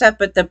some of that stuff.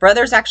 But the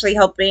brother's actually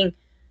helping.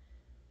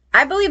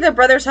 I believe the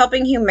brother's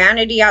helping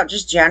humanity out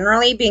just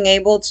generally, being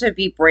able to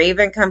be brave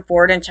and come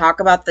forward and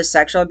talk about the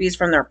sexual abuse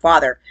from their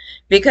father.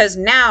 Because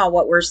now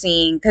what we're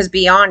seeing, because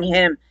beyond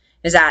him,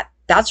 is that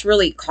that's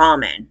really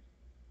common.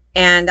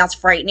 And that's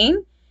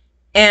frightening.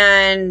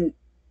 And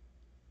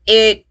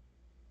it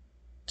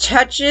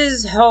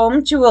touches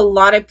home to a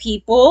lot of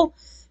people.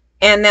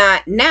 And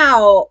that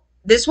now,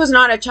 this was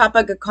not a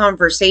topic of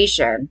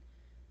conversation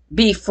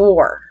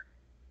before.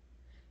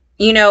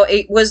 You know,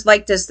 it was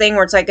like this thing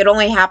where it's like, it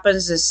only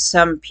happens to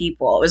some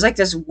people. It was like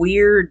this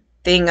weird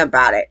thing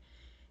about it.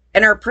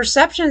 And our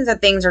perceptions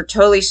of things are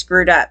totally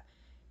screwed up.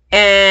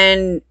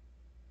 And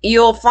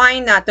you'll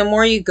find that the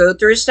more you go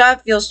through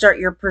stuff,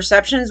 your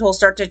perceptions will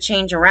start to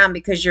change around,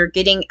 because you're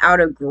getting out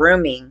of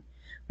grooming.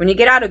 When you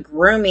get out of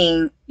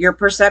grooming, your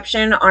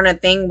perception on a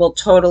thing will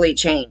totally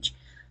change.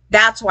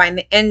 That's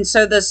why. And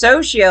so the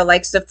socio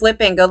likes to flip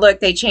and go,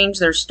 look, they changed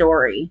their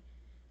story.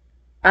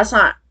 That's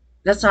not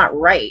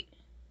right.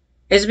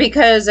 Is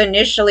because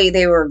initially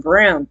they were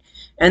groomed,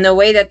 and the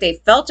way that they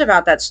felt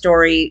about that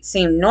story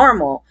seemed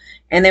normal.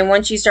 And then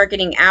once you start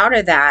getting out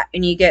of that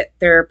and you get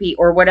therapy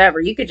or whatever,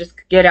 you could just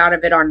get out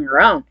of it on your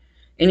own,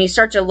 and you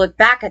start to look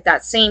back at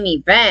that same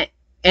event,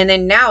 and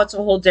then now it's a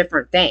whole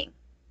different thing,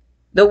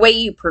 the way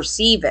you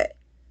perceive it.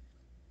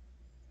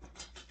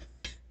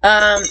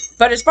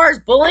 But as far as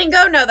bullying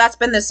go, no, that's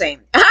been the same.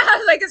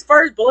 Like, as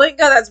far as bullying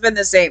go, that's been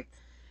the same.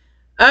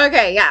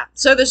 Okay, yeah.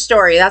 So the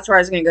story, that's where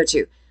I was going to go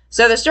to.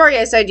 So the story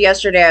I said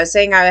yesterday, I was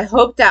saying I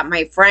hope that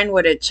my friend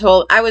would have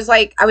told. I was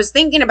like, I was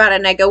thinking about it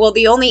and I go, well,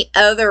 the only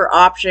other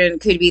option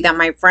could be that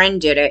my friend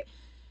did it.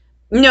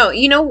 No,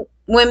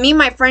 when me and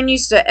my friend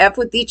used to F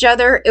with each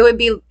other, it would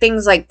be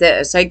things like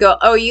this. I go,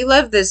 oh, you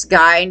love this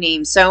guy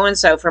named so and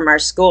so from our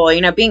school,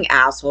 being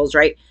assholes,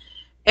 right?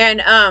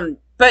 And,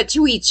 but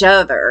to each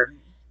other,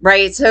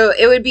 right? So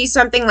it would be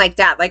something like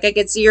that. Like I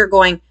could see her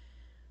going,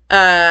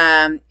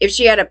 if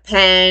she had a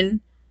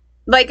pen,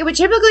 like it would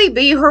typically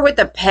be her with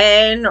a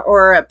pen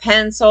or a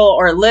pencil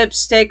or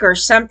lipstick or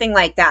something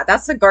like that.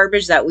 That's the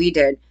garbage that we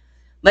did.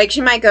 Like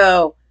she might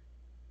go,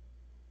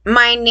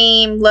 my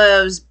name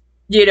loves,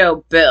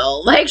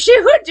 Bill. Like she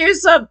would do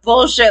some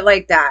bullshit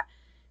like that.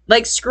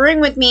 Like screwing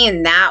with me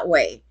in that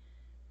way.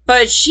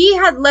 But she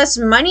had less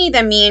money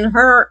than me and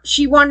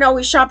she wanted to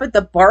always shop at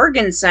the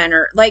bargain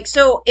center. Like,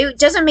 so it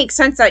doesn't make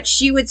sense that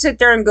she would sit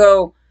there and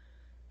go,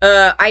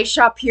 I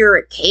shop here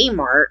at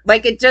Kmart.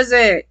 Like it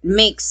doesn't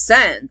make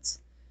sense.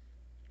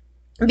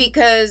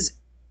 Because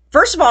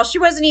first of all, she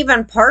wasn't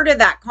even part of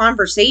that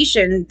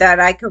conversation that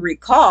I could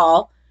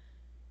recall.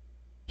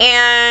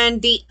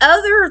 And the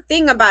other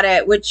thing about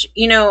it, which,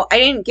 I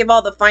didn't give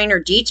all the finer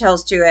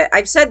details to it.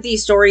 I've said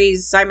these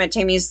stories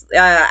simultaneously.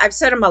 I've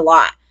said them a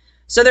lot.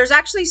 So there's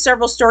actually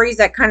several stories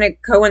that kind of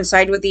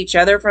coincide with each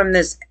other from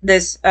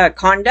this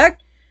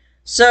conduct.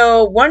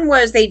 So one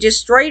was they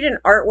destroyed an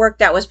artwork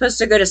that was supposed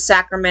to go to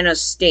Sacramento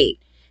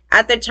State.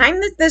 At the time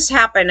that this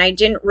happened, I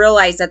didn't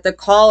realize that the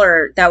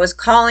caller that was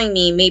calling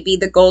me may be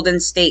the Golden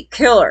State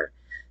Killer,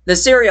 the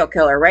serial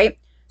killer, right?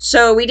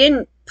 So we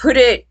didn't put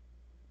it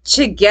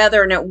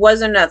together and it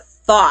wasn't a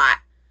thought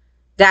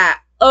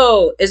that,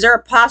 oh, is there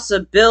a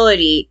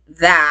possibility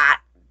that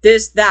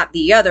this, that,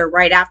 the other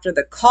right after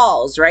the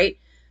calls, right?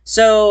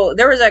 So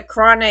there was a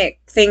chronic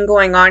thing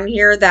going on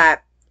here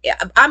that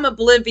I'm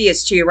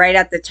oblivious to right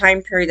at the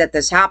time period that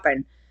this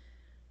happened.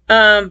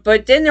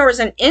 But then there was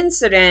an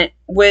incident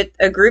with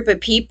a group of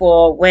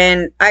people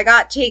when I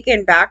got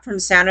taken back from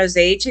San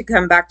Jose to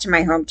come back to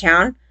my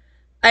hometown.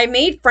 I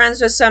made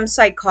friends with some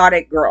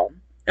psychotic girl.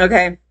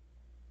 Okay.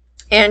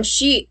 And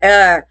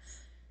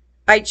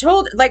I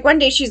told, like one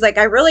day she's like,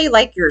 I really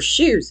like your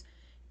shoes.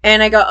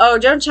 And I go, oh,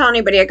 don't tell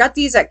anybody. I got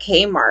these at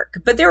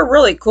Kmart, but they were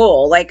really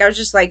cool. Like, I was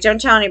just like,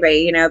 don't tell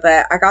anybody,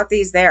 but I got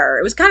these there.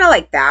 It was kind of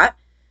like that.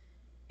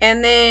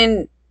 And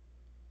then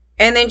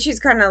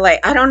she's kind of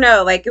like, I don't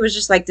know, like, it was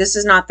just like, this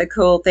is not the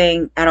cool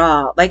thing at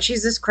all. Like,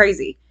 she's just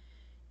crazy.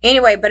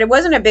 Anyway, but it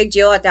wasn't a big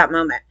deal at that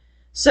moment.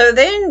 So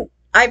then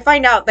I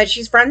find out that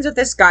she's friends with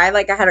this guy,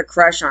 like I had a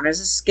crush on. It was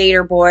a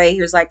skater boy.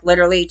 He was like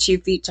literally 2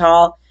 feet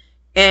tall.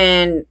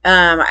 And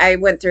I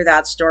went through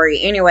that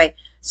story. Anyway,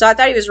 so I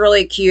thought he was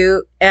really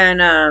cute.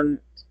 And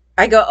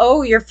I go,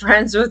 oh, you're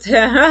friends with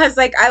him? I was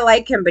like, I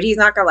like him, but he's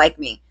not going to like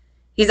me.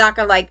 He's not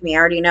going to like me. I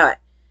already know it.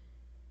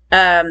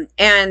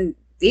 And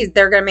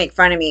they're going to make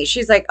fun of me.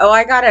 She's like, oh,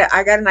 I got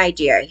an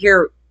idea.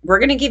 Here, we're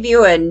going to give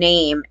you a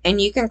name and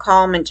you can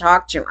call him and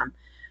talk to him.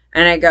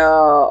 And I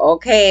go,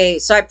 okay.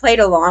 So I played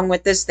along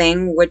with this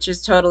thing, which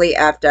is totally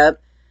effed up.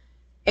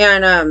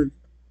 And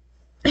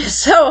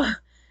so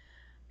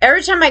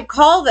every time I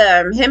call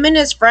them, him and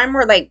his friend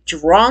were like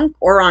drunk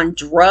or on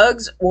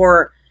drugs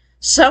or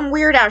some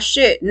weird ass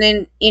shit. And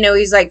then,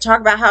 he's like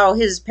talking about how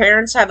his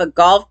parents have a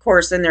golf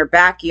course in their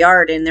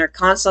backyard and they're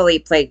constantly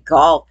playing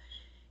golf.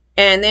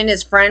 And then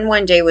his friend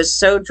one day was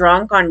so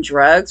drunk on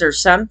drugs or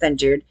something,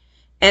 dude.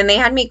 And they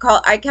had me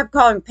I kept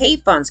calling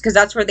payphones because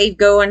that's where they'd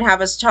go and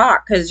have us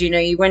talk. Because,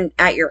 you went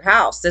at your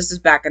house. This is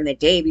back in the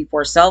day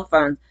before cell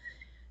phones.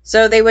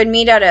 So they would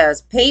meet at a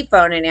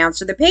payphone and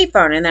answer the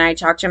payphone. And then I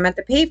talked to him at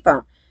the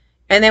payphone.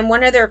 And then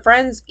one of their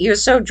friends, he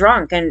was so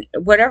drunk and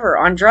whatever,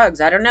 on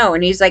drugs. I don't know.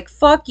 And he's like,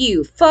 fuck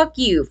you, fuck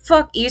you,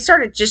 fuck. He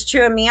started just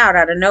chewing me out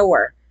of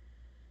nowhere.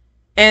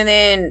 And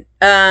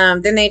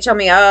then they told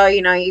me, oh,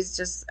 he's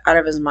just out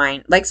of his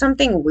mind. Like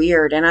something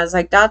weird. And I was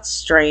like, that's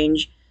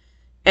strange.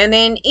 And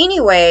then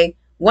anyway,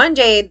 one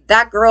day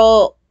that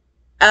girl,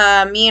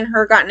 me and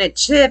her got in a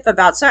tiff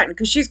about something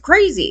because she's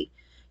crazy.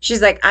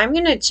 She's like,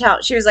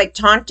 she was like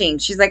taunting.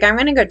 She's like, I'm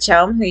going to go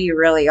tell him who you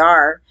really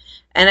are.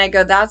 And I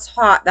go, that's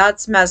hot.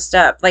 That's messed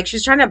up. Like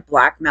she's trying to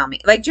blackmail me,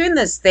 like doing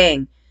this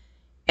thing.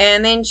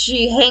 And then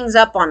she hangs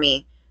up on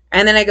me.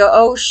 And then I go,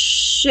 oh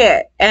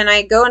shit. And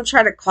I go and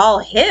try to call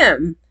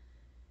him.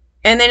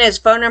 And then his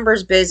phone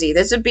number's busy.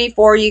 This is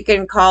before you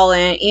can call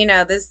in.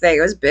 This thing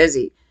was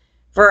busy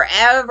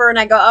forever. And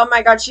I go, oh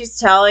my God, she's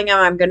telling him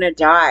I'm going to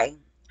die.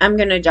 I'm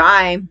going to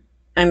die.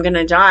 I'm going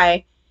to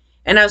die.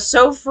 And I was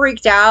so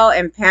freaked out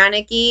and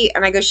panicky.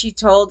 And I go, she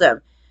told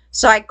him.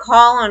 So I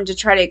call him to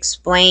try to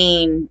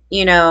explain,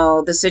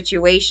 the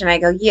situation. I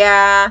go,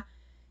 yeah,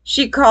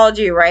 she called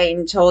you, right?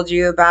 And told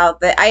you about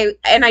that.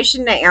 I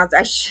shouldn't have answered.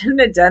 I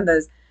shouldn't have done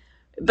this.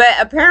 But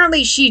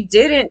apparently she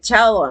didn't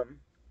tell him.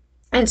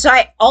 And so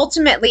I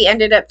ultimately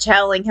ended up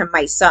telling him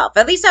myself.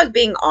 At least I was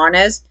being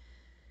honest.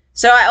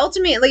 So I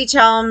ultimately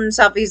tell him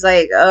himself. He's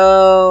like,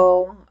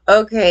 oh,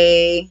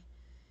 okay.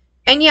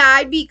 And yeah,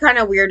 I'd be kind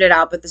of weirded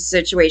out with the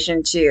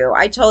situation too.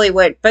 I totally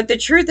would. But the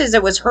truth is,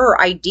 it was her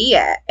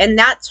idea, and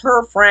that's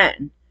her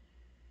friend.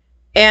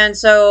 And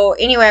so,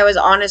 anyway, I was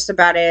honest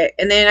about it.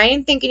 And then I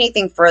didn't think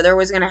anything further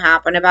was going to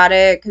happen about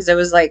it because it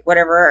was like,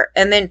 whatever.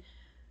 And then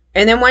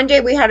one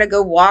day we had to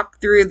go walk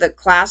through the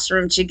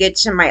classroom to get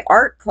to my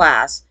art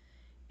class.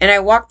 And I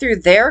walked through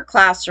their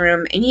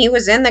classroom, and he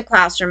was in the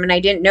classroom, and I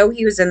didn't know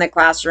he was in the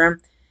classroom.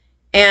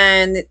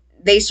 And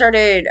they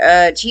started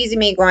teasing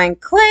me, going,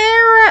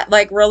 Clara,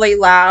 like really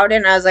loud.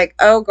 And I was like,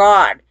 oh,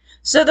 God.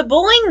 So the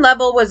bullying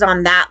level was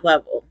on that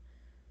level.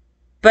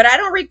 But I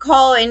don't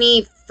recall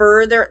any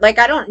further, like,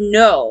 I don't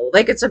know.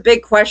 Like, it's a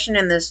big question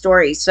in this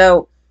story.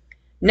 So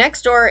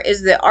next door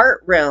is the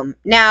art room.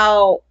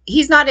 Now,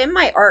 he's not in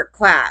my art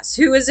class.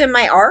 Who is in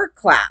my art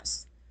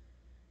class?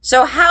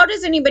 So how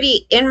does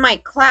anybody in my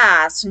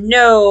class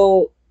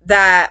know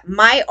that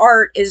my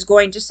art is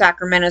going to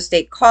Sacramento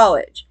State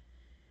College?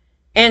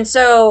 And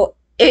so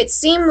it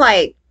seemed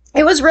like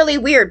it was really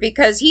weird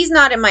because he's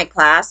not in my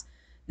class.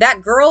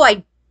 That girl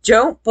I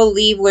don't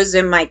believe was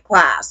in my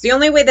class. The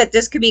only way that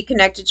this could be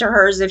connected to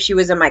her is if she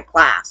was in my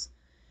class.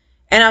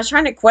 And I was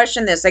trying to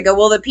question this. I go,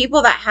 well, the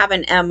people that have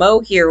an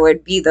MO here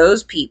would be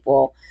those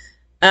people.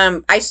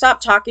 I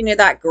stopped talking to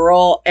that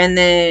girl, and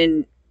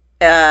then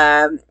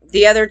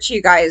the other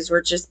two guys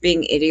were just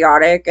being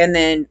idiotic, and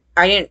then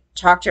I didn't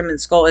talk to him in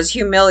school. It was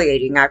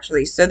humiliating,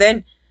 actually. So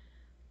then,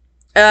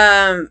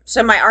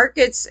 so my art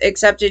gets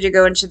accepted to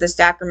go into the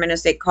Sacramento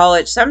State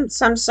College, some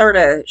sort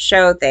of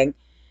show thing.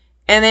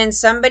 And then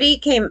somebody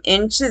came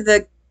into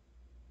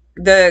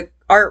the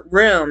art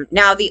room.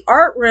 Now, the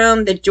art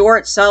room, the door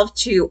itself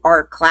to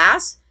our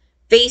class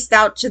faced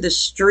out to the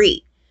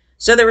street.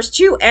 So there was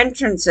two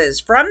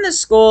entrances from the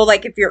school.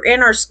 Like if you're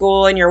in our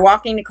school and you're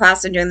walking to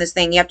class and doing this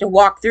thing, you have to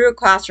walk through a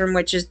classroom,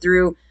 which is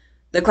through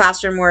the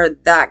classroom where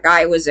that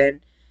guy was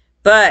in.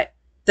 But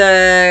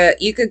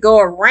you could go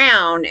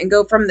around and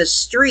go from the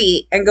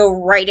street and go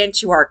right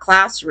into our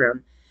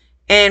classroom.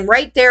 And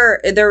right there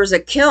was a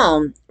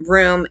kiln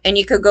room, and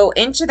you could go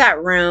into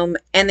that room,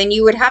 and then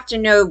you would have to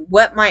know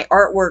what my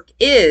artwork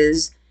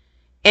is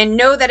and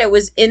know that it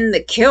was in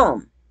the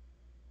kiln.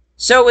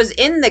 So it was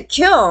in the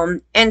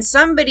kiln, and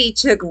somebody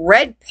took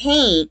red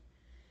paint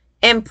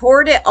and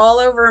poured it all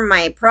over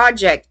my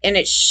project, and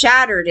it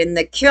shattered in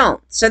the kiln.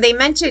 So they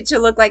meant it to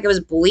look like it was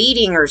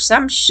bleeding or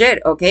some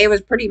shit, okay? It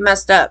was pretty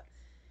messed up.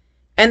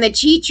 And the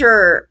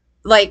teacher,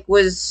 like,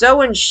 was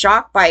so in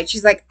shock by it.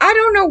 She's like, I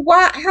don't know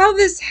how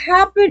this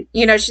happened.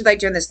 You know, she's like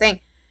doing this thing.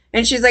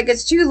 And she's like,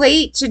 it's too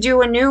late to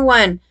do a new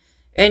one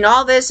and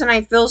all this. And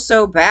I feel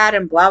so bad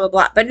and blah, blah,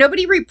 blah. But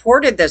nobody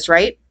reported this,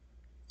 right?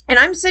 And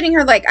I'm sitting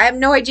here like, I have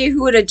no idea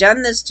who would have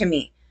done this to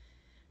me.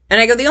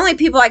 And I go, the only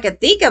people I could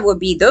think of would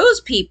be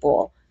those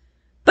people.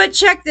 But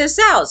check this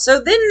out. So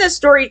then the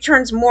story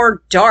turns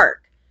more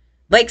dark.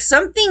 Like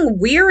something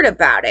weird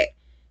about it.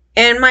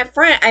 And my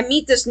friend, I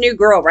meet this new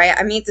girl, right?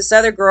 I meet this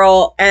other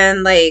girl,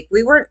 and like,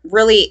 we weren't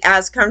really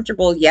as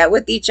comfortable yet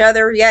with each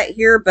other yet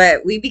here,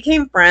 but we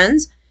became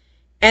friends.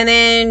 And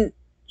then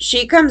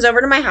she comes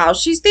over to my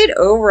house. She stayed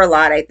over a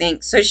lot, I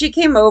think. So she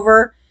came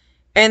over,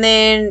 and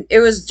then it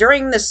was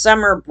during the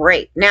summer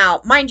break.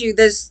 Now, mind you,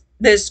 this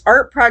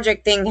art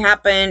project thing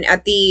happened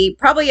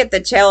probably at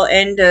the tail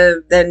end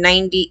of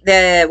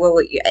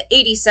the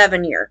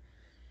 87 year.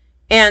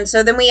 And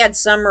so then we had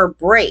summer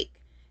break.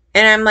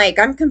 And I'm like,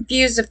 I'm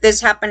confused if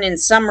this happened in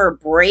summer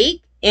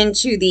break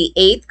into the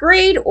 8th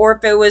grade or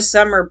if it was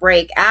summer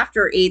break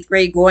after 8th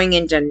grade going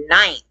into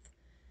 9th.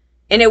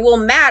 And it will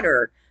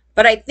matter.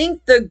 But I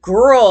think the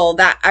girl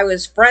that I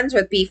was friends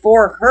with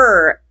before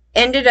her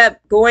ended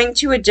up going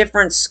to a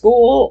different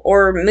school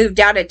or moved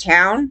out of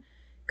town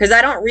because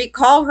I don't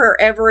recall her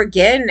ever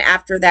again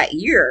after that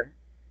year.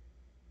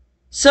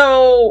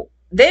 So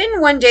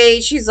then one day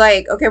she's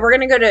like, okay, we're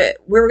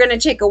going to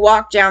take a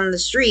walk down the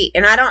street.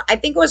 And I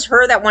think it was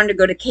her that wanted to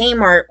go to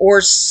Kmart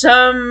or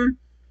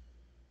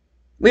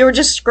we were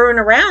just screwing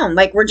around.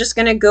 Like, we're just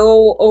going to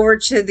go over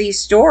to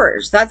these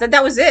stores.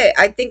 That was it.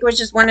 I think it was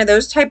just one of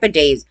those type of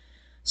days.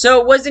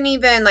 So it wasn't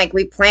even like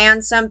we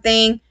planned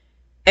something,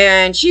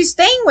 and she's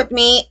staying with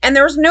me and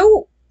there was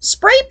no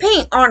spray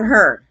paint on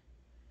her.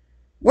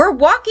 We're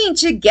walking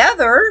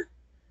together.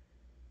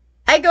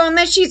 I go,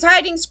 unless she's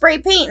hiding spray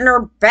paint in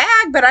her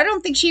bag, but I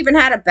don't think she even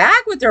had a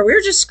bag with her. We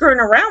were just screwing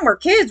around. We're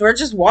kids. We're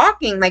just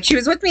walking. Like, she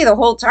was with me the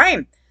whole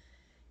time.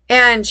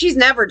 And she's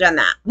never done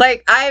that.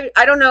 Like, I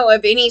don't know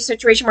of any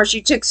situation where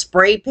she took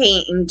spray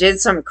paint and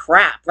did some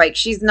crap. Like,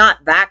 she's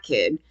not that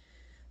kid.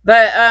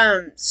 But,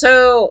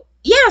 so,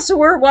 yeah, so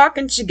we're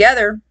walking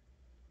together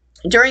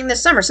during the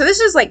summer. So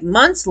this is like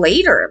months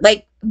later,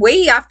 like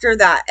way after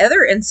that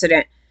other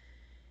incident.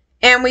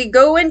 And we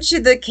go into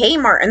the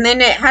Kmart, and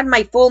then it had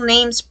my full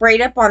name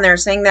sprayed up on there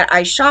saying that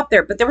I shop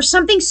there. But there was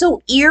something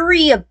so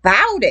eerie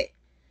about it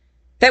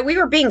that we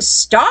were being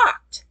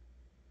stalked.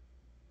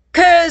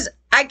 Because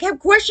I kept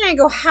questioning, I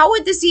go, how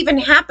would this even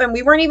happen?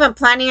 We weren't even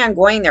planning on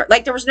going there.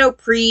 Like, there was no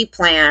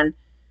pre-plan.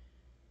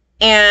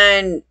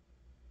 And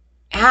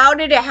how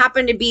did it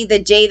happen to be the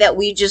day that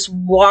we just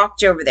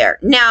walked over there?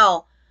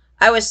 Now,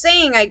 I was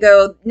saying, I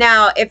go,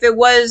 now, if it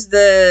was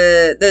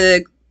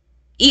the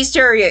East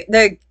area,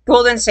 the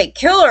Golden State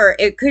Killer,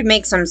 it could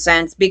make some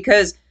sense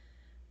because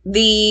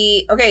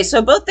okay,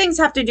 so both things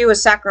have to do with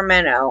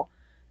Sacramento.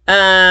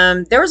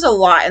 There was a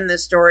lot in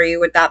this story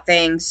with that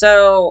thing.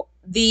 So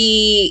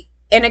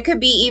and it could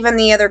be even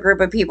the other group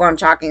of people I'm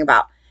talking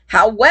about.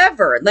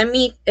 However, let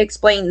me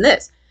explain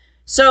this.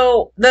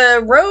 So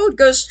the road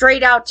goes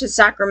straight out to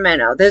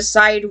Sacramento, this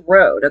side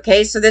road.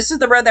 Okay, so this is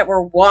the road that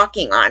we're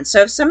walking on.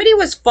 So if somebody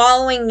was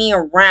following me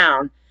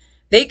around,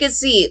 they could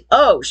see,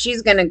 oh,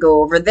 she's going to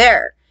go over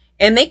there.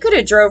 And they could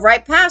have drove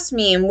right past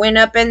me and went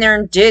up in there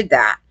and did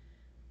that.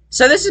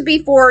 So this is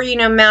before,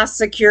 mass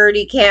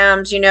security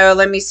cams,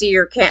 let me see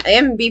your cam,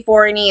 and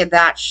before any of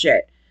that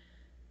shit.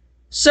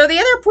 So the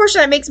other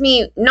portion that makes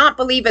me not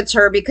believe it's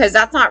her, because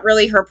that's not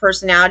really her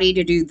personality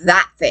to do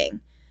that thing.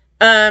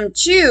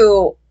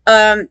 Two,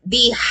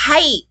 the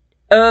height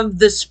of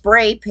the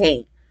spray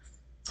paint.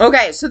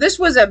 Okay, so this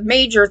was a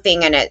major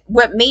thing in it.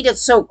 What made it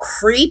so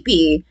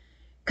creepy,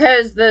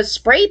 because the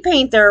spray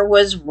paint there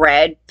was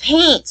red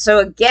paint. So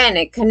again,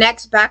 it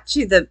connects back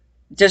to the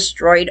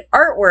destroyed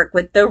artwork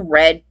with the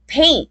red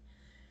paint.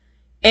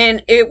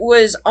 And it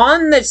was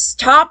on the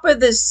top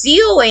of the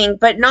ceiling,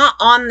 but not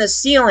on the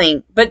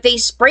ceiling. But they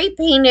spray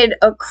painted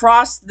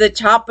across the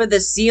top of the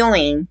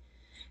ceiling.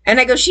 And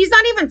I go, she's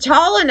not even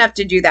tall enough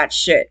to do that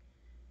shit.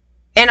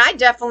 And I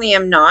definitely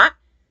am not.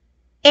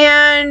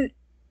 And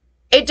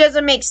it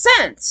doesn't make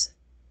sense.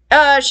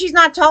 She's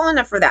not tall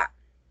enough for that.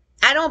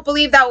 I don't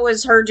believe that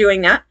was her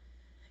doing that.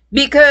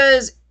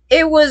 Because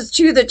it was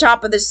to the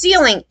top of the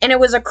ceiling, and it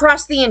was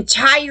across the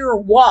entire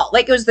wall.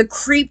 Like, it was the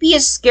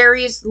creepiest,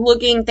 scariest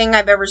looking thing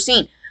I've ever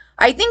seen.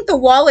 I think the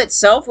wall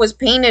itself was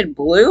painted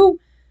blue.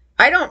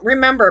 I don't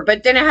remember,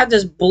 but then it had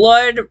this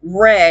blood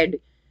red,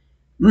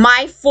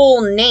 my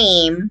full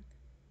name,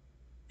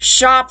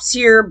 shops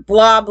here,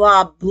 blah,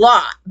 blah,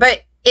 blah.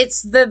 But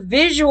it's the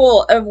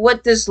visual of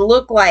what this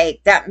looked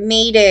like that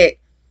made it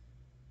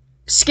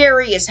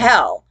scary as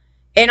hell.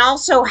 And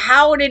also,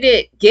 how did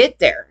it get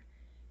there?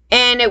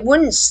 And it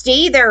wouldn't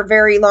stay there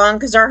very long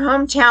because our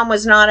hometown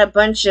was not a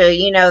bunch of,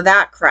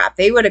 that crap.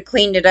 They would have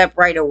cleaned it up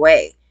right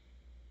away.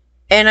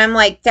 And I'm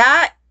like,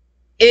 that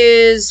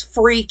is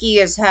freaky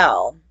as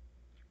hell.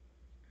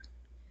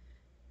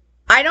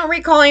 I don't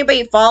recall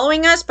anybody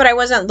following us, but I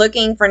wasn't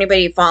looking for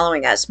anybody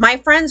following us. My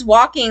friend's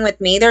walking with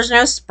me. There's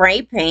no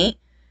spray paint.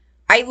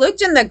 I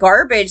looked in the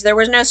garbage. There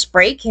was no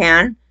spray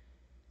can.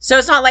 So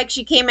it's not like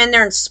she came in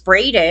there and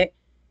sprayed it.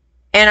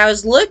 And I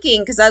was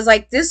looking because I was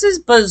like, this is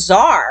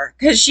bizarre.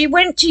 Because she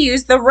went to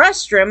use the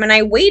restroom and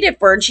I waited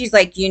for her. And she's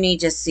like, you need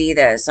to see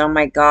this. Oh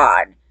my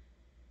God.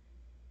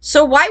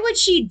 So why would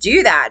she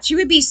do that? She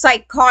would be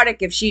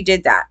psychotic if she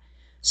did that.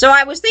 So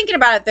I was thinking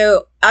about it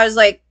though. I was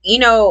like,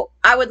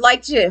 I would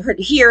like to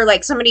hear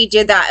like somebody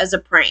did that as a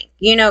prank.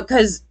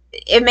 Because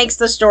it makes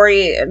the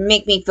story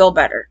make me feel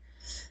better.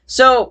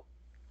 So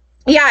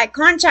yeah, I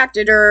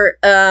contacted her.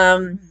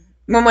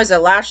 When was it?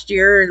 Last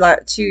year?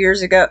 2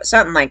 years ago?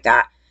 Something like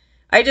that.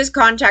 I just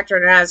contacted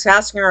her and I was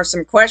asking her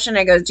some question.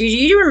 I go, do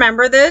you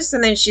remember this?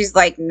 And then she's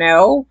like,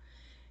 no.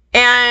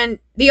 And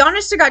the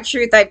honest to God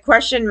truth, I've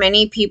questioned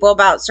many people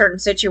about certain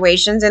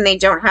situations and they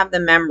don't have the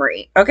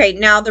memory. Okay,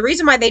 now the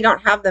reason why they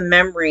don't have the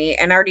memory,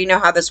 and I already know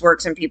how this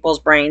works in people's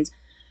brains,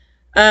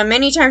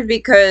 many times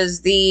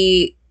because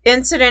the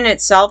incident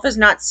itself is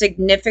not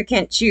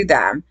significant to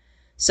them.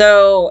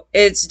 So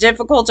it's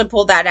difficult to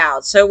pull that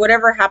out. So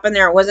whatever happened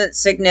there, it wasn't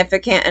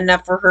significant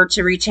enough for her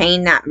to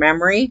retain that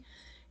memory.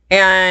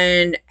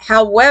 And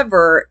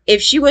however,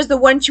 if she was the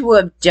one to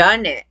have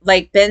done it,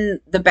 like been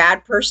the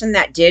bad person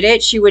that did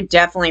it, she would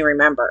definitely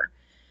remember.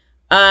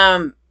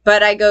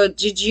 But I go,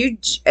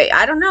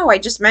 I don't know. I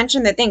just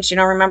mentioned the thing. She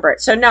don't remember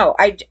it. So no,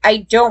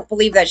 I don't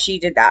believe that she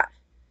did that.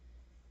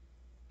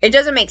 It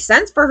doesn't make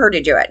sense for her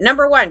to do it.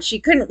 Number one, she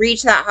couldn't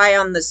reach that high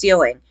on the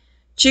ceiling.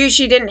 Two,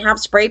 she didn't have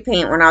spray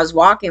paint when I was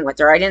walking with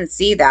her. I didn't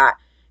see that.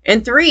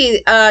 And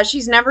three,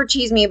 she's never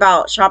teased me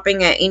about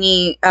shopping at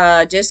any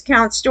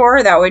discount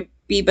store. That would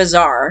be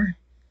bizarre.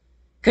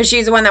 Because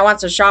she's the one that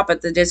wants to shop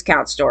at the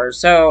discount stores.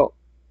 So,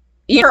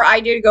 her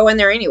idea to go in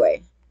there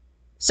anyway.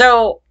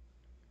 So,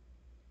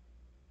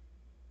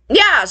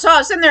 yeah, so I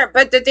was in there.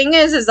 But the thing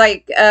is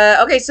like,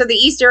 okay, so the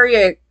East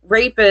Area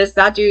rapist,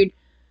 that dude,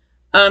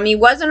 he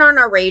wasn't on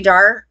our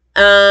radar.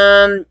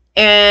 And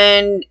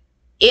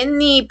in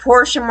the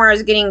portion where I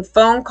was getting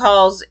phone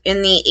calls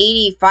in the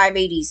 85,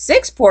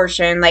 86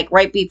 portion, like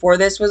right before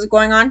this was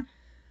going on,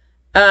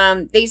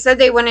 they said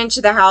they went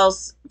into the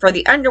house for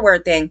the underwear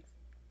thing.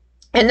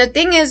 And the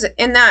thing is,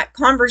 in that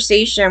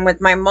conversation with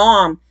my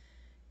mom,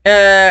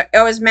 I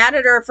was mad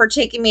at her for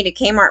taking me to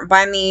Kmart and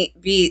buying me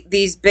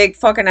these big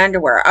fucking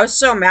underwear. I was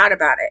so mad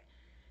about it.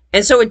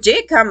 And so it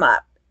did come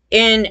up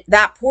in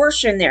that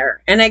portion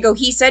there. And I go,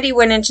 he said he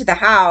went into the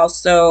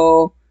house,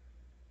 so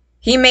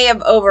he may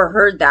have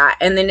overheard that.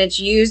 And then it's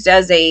used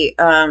as a,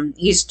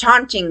 he's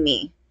taunting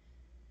me.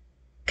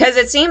 Because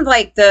it seemed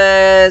like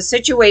the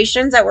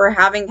situations that were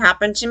having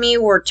happen to me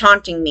were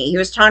taunting me. He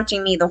was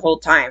taunting me the whole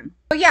time.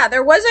 So yeah,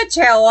 there was a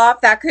tail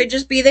off. That could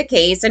just be the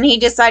case. And he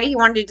decided he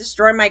wanted to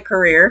destroy my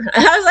career.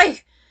 I was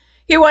like,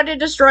 he wanted to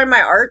destroy my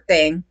art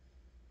thing.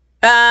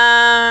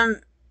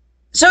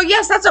 So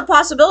yes, that's a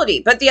possibility.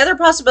 But the other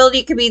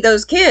possibility could be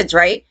those kids,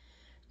 right?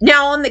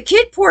 Now, on the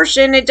kid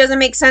portion, it doesn't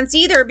make sense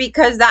either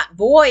because that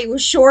boy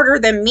was shorter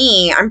than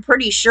me. I'm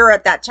pretty sure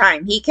at that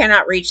time. He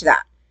cannot reach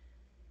that.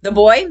 The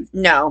boy?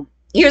 No.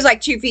 He was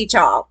like 2 feet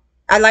tall.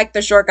 I liked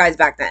the short guys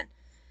back then.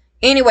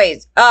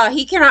 Anyways,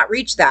 he cannot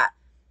reach that.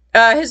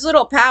 His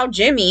little pal,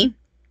 Jimmy,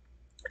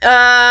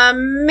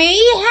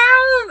 may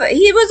have...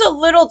 He was a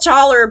little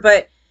taller,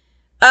 but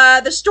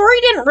the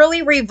story didn't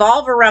really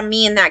revolve around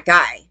me and that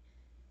guy.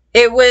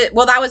 It was...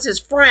 Well, that was his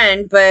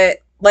friend, but...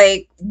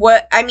 Like,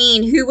 what, I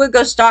mean, who would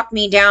go stalk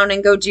me down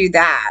and go do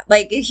that?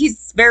 Like,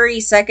 he's very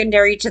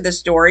secondary to the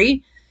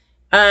story.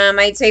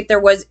 I'd say if there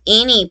was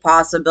any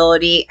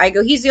possibility, I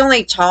go, he's the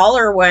only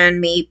taller one,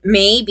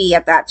 maybe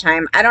at that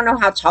time. I don't know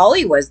how tall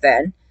he was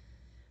then.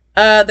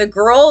 The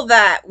girl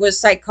that was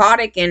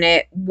psychotic in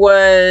it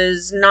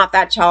was not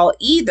that tall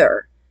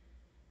either.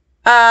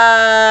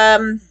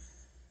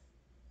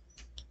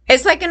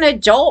 It's like an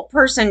adult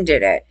person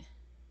did it.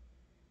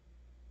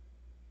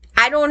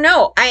 I don't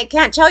know. I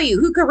can't tell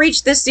you who could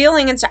reach the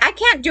ceiling. And so I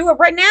can't do it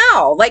right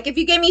now. Like if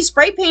you gave me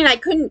spray paint, I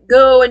couldn't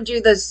go and do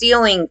the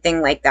ceiling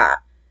thing like that.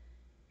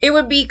 It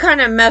would be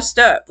kind of messed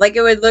up. Like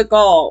it would look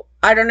all,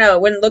 I don't know,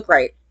 it wouldn't look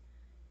right.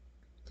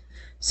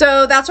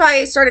 So that's why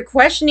I started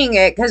questioning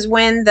it. Because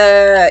when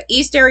the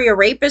East Area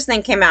Rapist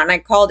thing came out and I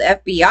called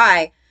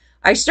FBI,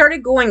 I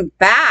started going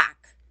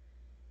back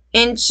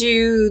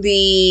into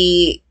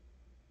the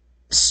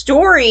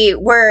story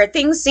where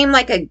things seemed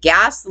like a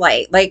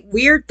gaslight, like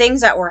weird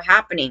things that were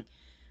happening.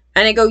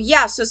 And I go,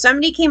 yeah, so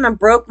somebody came and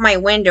broke my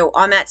window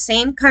on that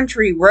same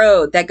country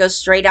road that goes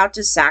straight out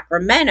to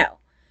Sacramento.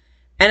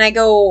 And I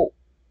go,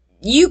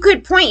 you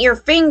could point your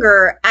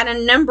finger at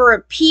a number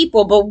of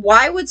people, but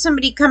why would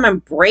somebody come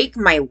and break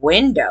my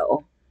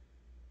window?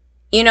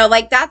 You know,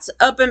 like that's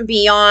up and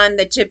beyond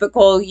the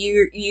typical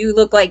you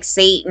look like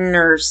Satan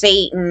or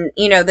Satan,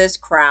 you know, this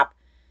crap.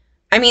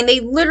 I mean, they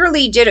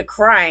literally did a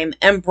crime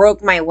and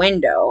broke my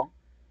window.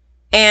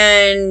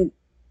 And,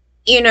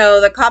 you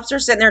know, the cops are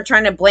sitting there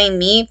trying to blame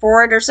me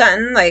for it or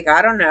something. Like,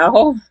 I don't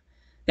know.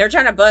 They're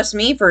trying to bust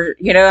me for,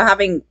 you know,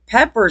 having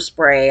pepper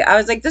spray. I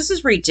was like, this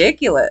is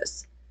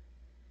ridiculous.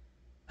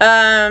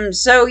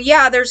 So,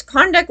 yeah, there's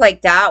conduct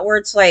like that where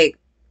it's like,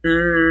 I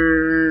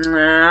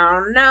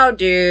don't know,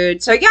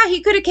 dude. So, yeah, he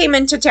could have came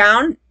into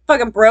town,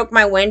 fucking broke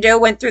my window,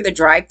 went through the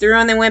drive-thru,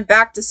 and then went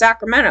back to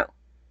Sacramento.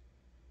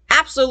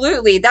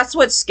 Absolutely. That's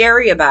what's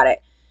scary about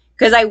it.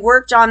 Because I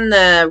worked on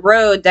the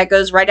road that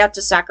goes right out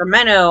to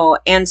Sacramento.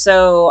 And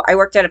so I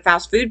worked at a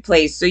fast food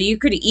place. So you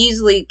could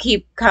easily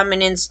keep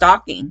coming in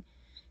stalking.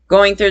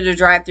 Going through the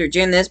drive-thru,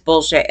 doing this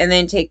bullshit. And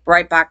then take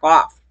right back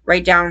off.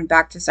 Right down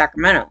back to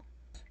Sacramento.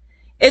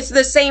 It's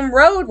the same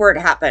road where it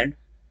happened.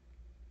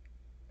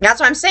 That's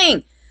what I'm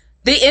saying.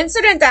 The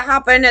incident that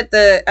happened at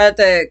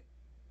the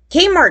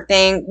Kmart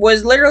thing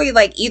was literally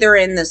like either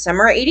in the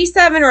summer of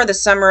 87 or the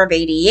summer of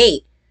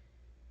 88.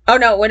 Oh,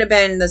 no, it would have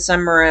been the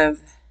summer of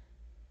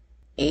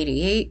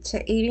 88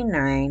 to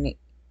 89.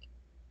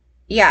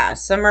 Yeah,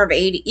 summer of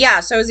 80. Yeah,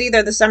 so it was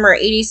either the summer of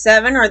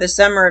 87 or the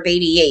summer of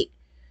 88.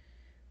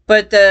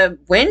 But the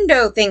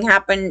window thing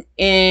happened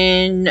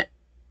in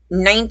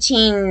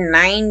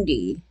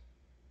 1990.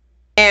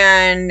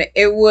 And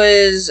it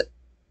was,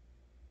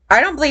 I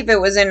don't believe it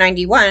was in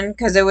 91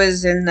 because it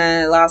was in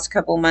the last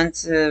couple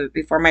months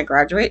before my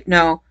graduate.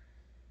 No.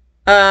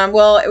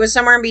 Well, it was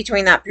somewhere in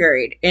between that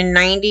period. In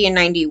 90 and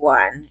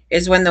 91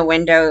 is when the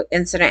window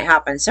incident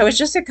happened. So it's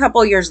just a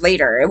couple years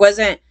later. It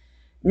wasn't,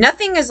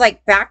 nothing is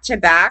like back to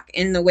back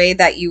in the way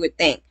that you would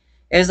think.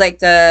 It was like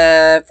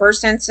the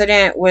first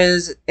incident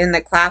was in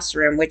the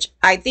classroom, which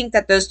I think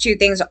that those two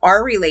things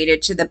are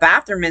related to the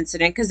bathroom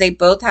incident because they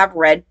both have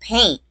red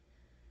paint.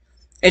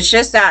 It's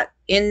just that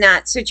in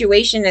that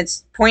situation,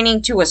 it's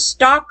pointing to a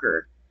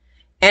stalker.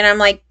 And I'm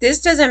like,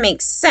 this doesn't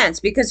make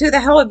sense because who the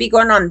hell would be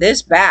going on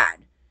this bad?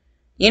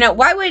 You know,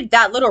 why would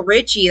that little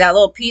Richie, that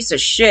little piece of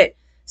shit,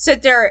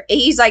 sit there,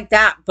 he's like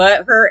that,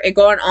 butthurt, and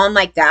going on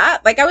like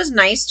that? Like, I was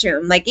nice to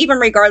him, like, even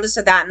regardless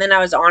of that, and then I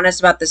was honest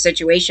about the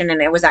situation,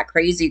 and it was that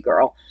crazy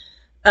girl.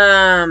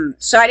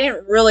 So I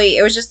didn't really,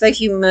 it was just a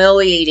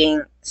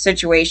humiliating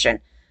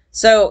situation.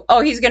 So, oh,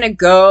 he's gonna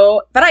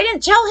go, but I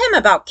didn't tell him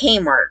about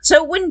Kmart,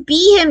 so it wouldn't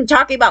be him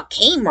talking about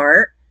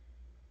Kmart.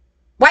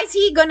 Why is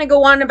he gonna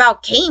go on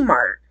about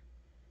Kmart?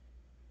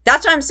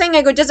 That's what I'm saying.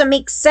 I go, it doesn't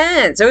make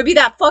sense. It would be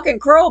that fucking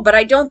girl, but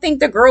I don't think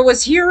the girl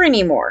was here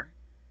anymore.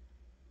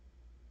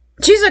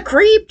 She's a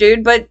creep,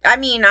 dude, but, I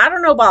mean, I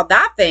don't know about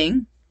that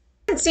thing.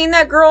 I hadn't seen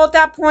that girl at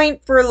that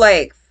point for,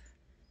 like,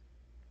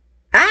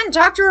 I hadn't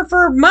talked to her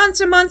for months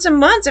and months and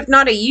months, if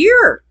not a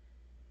year.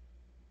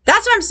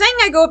 That's what I'm saying.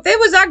 I go, if it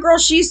was that girl,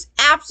 she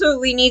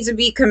absolutely needs to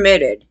be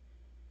committed.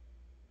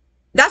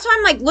 That's why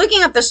I'm like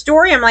looking at the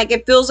story. I'm like,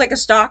 it feels like a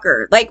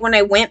stalker. Like when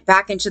I went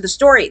back into the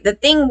story. The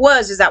thing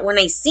was, is that when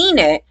I seen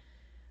it,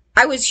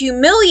 I was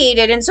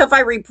humiliated. And so if I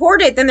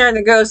report it, then they're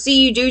going to go,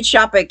 see, you do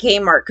shop at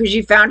Kmart because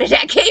you found it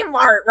at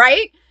Kmart,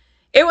 right?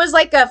 It was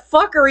like a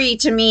fuckery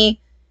to me.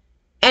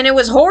 And it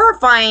was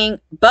horrifying.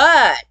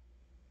 But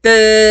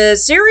the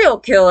serial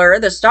killer,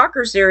 the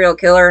stalker serial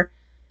killer,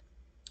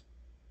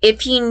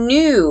 if he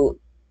knew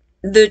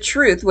the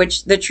truth,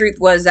 which the truth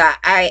was that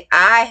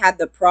I had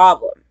the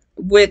problem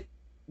with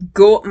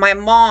my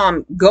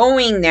mom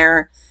going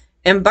there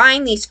and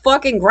buying these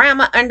fucking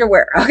grandma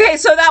underwear. Okay,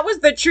 so that was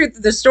the truth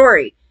of the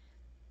story.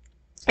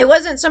 It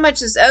wasn't so much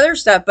this other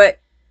stuff, but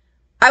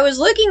I was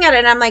looking at it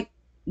and I'm like,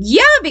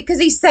 yeah, because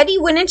he said he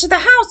went into the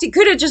house. He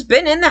could have just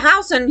been in the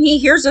house and he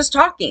hears us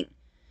talking.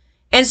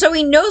 And so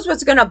he knows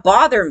what's going to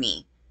bother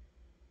me.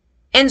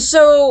 And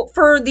so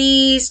for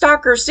the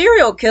stalker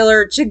serial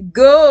killer to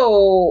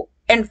go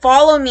and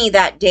follow me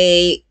that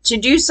day to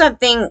do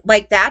something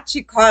like that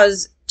to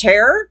cause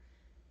terror,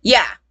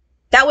 yeah,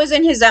 that was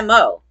in his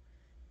MO.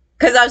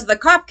 Because I was the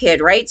cop kid,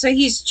 right? So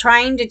he's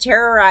trying to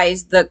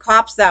terrorize the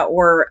cops that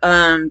were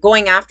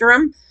going after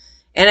him.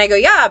 And I go,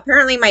 yeah,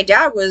 apparently my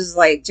dad was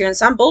like doing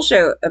some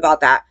bullshit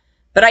about that.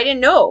 But I didn't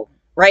know,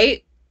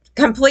 right?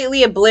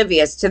 Completely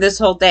oblivious to this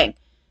whole thing.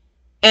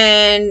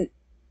 And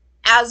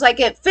I was like,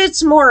 it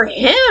fits more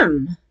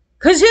him.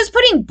 Because he's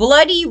putting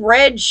bloody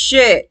red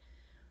shit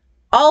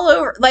all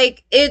over.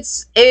 Like,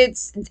 it's,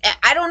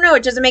 I don't know.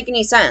 It doesn't make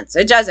any sense.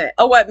 It doesn't.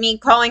 Oh, what, me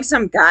calling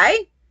some guy?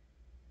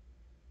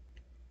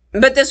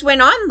 But this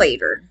went on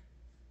later.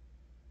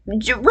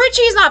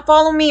 Richie's not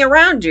following me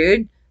around,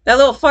 dude. That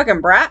little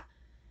fucking brat.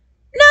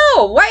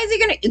 No, why is he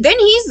gonna? Then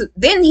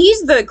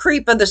he's the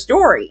creep of the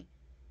story.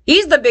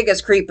 He's the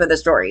biggest creep of the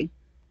story.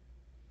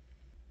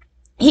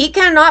 He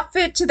cannot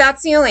fit to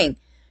that ceiling.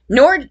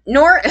 Nor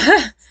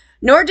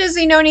does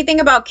he know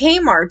anything about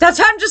Kmart. That's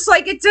why I'm just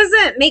like, it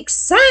doesn't make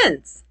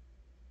sense.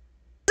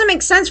 It doesn't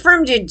make sense for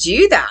him to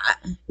do that.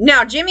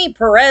 Now, Jimmy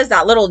Perez,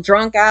 that little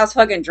drunk ass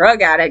fucking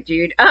drug addict,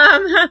 dude.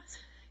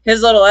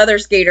 His little other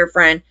skater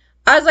friend.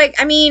 I was like,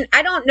 I mean,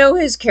 I don't know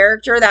his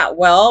character that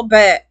well,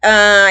 but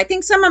I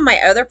think some of my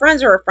other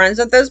friends were friends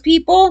with those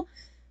people.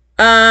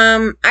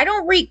 I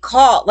don't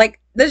recall,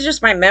 like, this is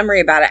just my memory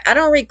about it. I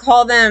don't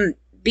recall them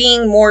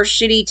being more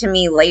shitty to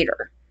me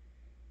later.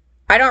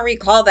 I don't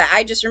recall that.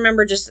 I just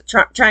remember just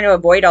trying to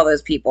avoid all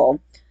those people.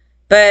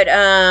 But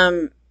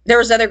there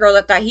was other girl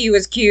that thought he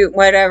was cute,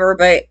 whatever,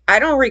 but I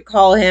don't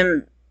recall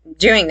him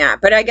doing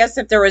that. But I guess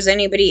if there was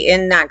anybody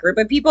in that group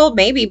of people,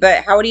 maybe.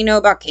 But how would he know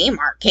about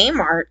Kmart?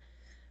 Kmart?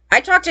 I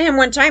talked to him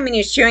one time and he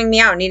was chewing me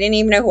out and he didn't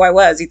even know who I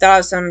was. He thought I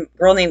was some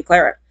girl named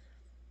Clara.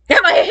 Yeah,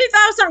 he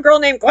thought I was some girl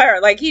named Clara.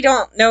 Like, he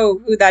don't know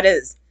who that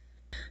is.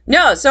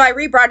 No, so I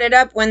re-brought it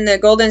up when the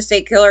Golden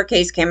State Killer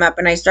case came up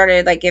and I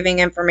started, like, giving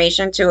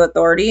information to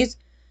authorities.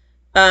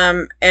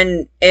 And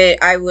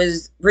I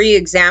was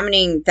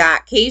re-examining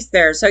that case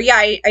there. So, yeah,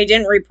 I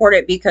didn't report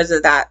it because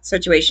of that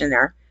situation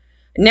there.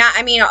 Now,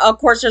 I mean, of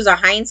course, there's a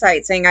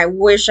hindsight saying I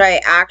wish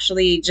I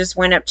actually just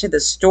went up to the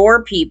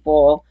store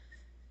people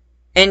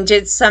and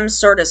did some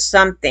sort of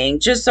something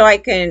just so I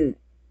can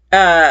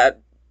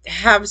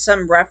have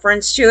some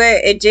reference to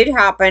it. It did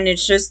happen.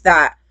 It's just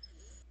that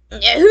who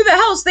the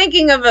hell's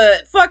thinking of a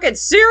fucking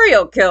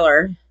serial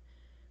killer?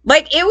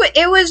 Like, it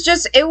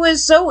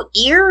was so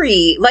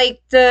eerie.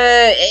 Like,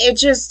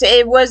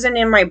 it wasn't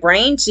in my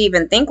brain to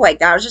even think like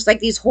that. I was just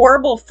like, these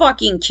horrible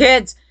fucking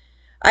kids.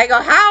 I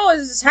go, how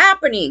is this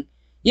happening?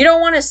 You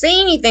don't want to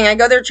say anything. I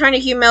go, they're trying to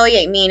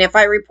humiliate me. And if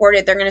I report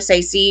it, they're going to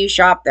say, see, you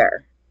shop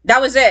there. That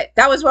was it.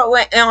 That was what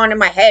went on in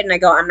my head. And I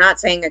go, I'm not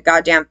saying a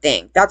goddamn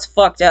thing. That's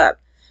fucked up.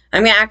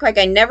 I'm going to act like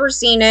I never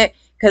seen it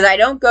because I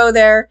don't go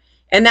there.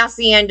 And that's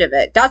the end of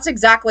it. That's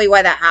exactly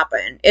why that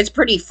happened. It's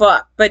pretty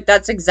fucked, but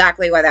that's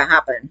exactly why that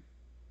happened.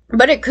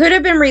 But it could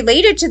have been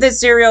related to the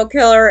serial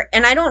killer.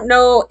 And I don't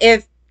know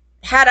if,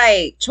 had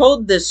I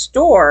told the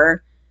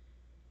store,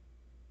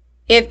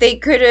 if they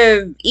could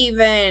have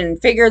even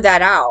figured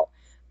that out.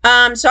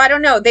 So I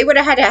don't know. They would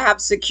have had to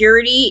have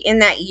security in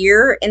that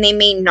year, and they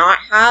may not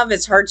have.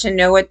 It's hard to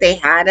know what they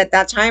had at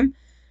that time.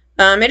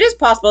 It is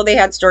possible they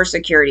had store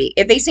security.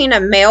 If they seen a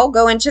male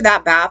go into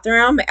that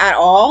bathroom at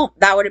all,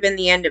 that would have been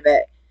the end of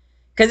it.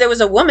 Because it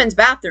was a woman's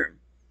bathroom.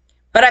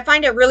 But I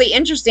find it really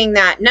interesting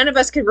that none of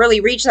us could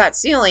really reach that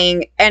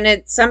ceiling, and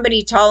it's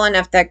somebody tall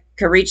enough that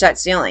could reach that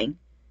ceiling.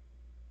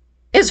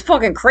 It's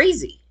fucking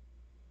crazy.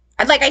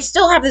 I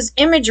still have this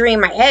imagery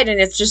in my head,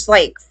 and it's just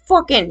like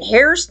fucking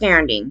hair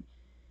standing.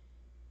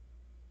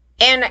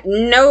 And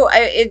no,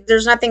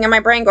 there's nothing in my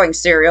brain going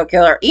serial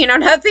killer. You know,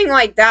 nothing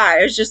like that.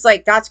 It's just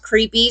like, that's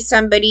creepy.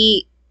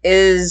 Somebody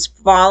is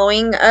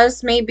following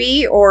us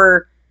maybe.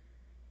 Or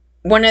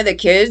one of the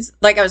kids.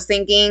 Like, I was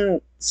thinking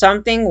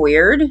something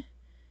weird.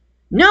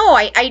 No,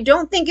 I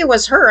don't think it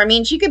was her. I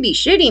mean, she could be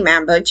shitty,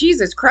 man. But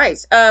Jesus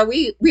Christ.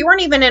 We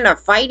weren't even in a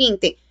fighting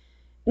thing.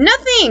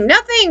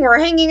 Nothing. We're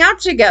hanging out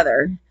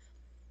together.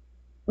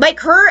 Like,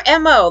 her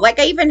MO. Like,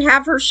 I even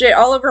have her shit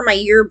all over my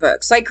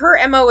yearbooks. Like,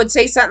 her MO would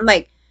say something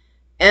like,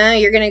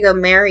 you're gonna go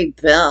marry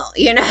Bill,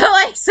 you know,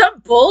 like some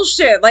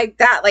bullshit like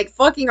that, like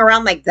fucking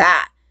around like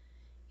that,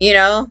 you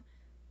know,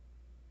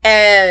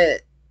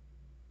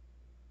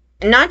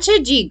 not to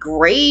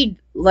degrade,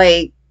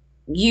 like,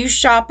 you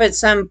shop at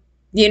some,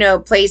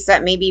 place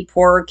that maybe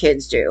poorer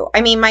kids do.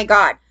 I mean, my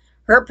God,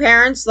 her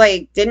parents,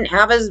 like, didn't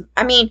have as,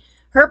 I mean,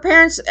 her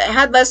parents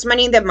had less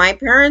money than my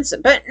parents,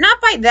 but not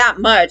by that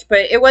much.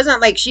 But it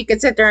wasn't like she could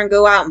sit there and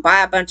go out and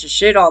buy a bunch of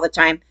shit all the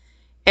time.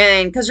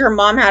 And because her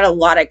mom had a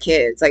lot of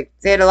kids, like,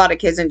 they had a lot of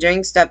kids and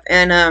doing stuff.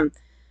 And,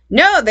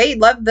 no, they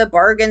loved the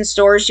bargain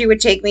stores. She would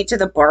take me to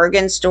the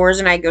bargain stores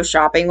and I'd go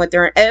shopping with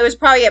her. It was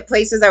probably at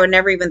places I would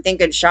never even think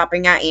of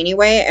shopping at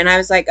anyway. And I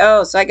was like,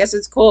 oh, so I guess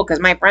it's cool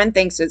because my friend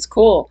thinks it's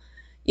cool.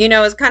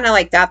 It's kind of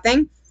like that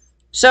thing.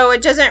 So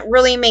it doesn't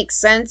really make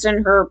sense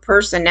in her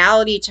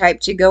personality type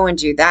to go and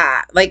do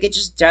that. Like, it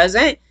just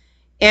doesn't.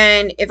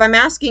 And if I'm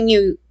asking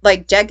you,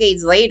 like,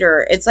 decades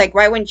later, it's like,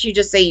 why wouldn't you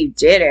just say you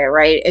did it,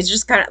 right? It's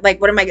just kind of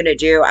like, what am I going to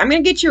do? I'm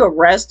going to get you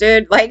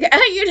arrested. Like,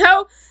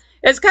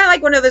 it's kind of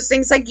like one of those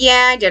things like,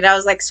 yeah, I did. I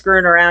was like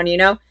screwing around,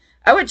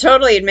 I would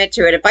totally admit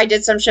to it if I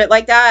did some shit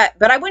like that,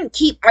 but I wouldn't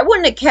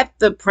have kept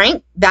the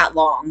prank that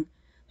long.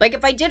 Like,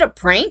 if I did a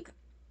prank,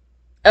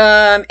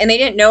 and they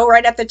didn't know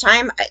right at the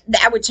time,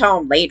 I would tell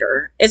them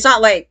later. It's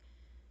not like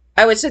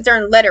I would sit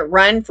there and let it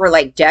run for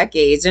like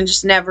decades and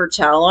just never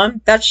tell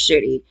them. That's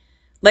shitty.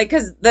 Like,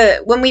 because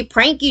when we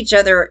prank each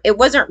other, it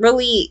wasn't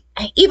really,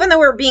 even though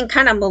we're being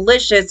kind of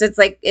malicious, it's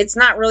like, it's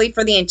not really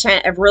for the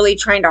intent of really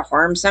trying to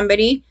harm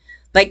somebody.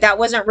 Like, that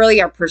wasn't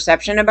really our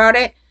perception about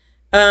it.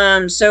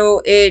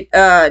 So it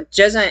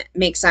doesn't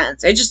make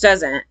sense. It just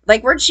doesn't.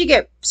 Like, where'd she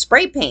get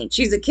spray paint?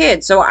 She's a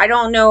kid, so I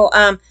don't know.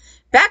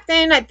 Back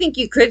then, I think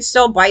you could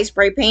still buy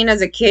spray paint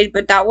as a kid,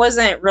 but that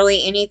wasn't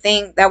really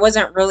anything. That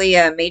wasn't really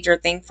a major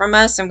thing from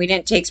us, and we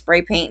didn't take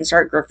spray paint and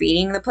start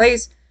graffitiing the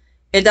place.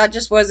 That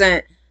just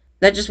wasn't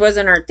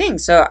our thing.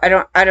 So I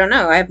don't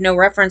know. I have no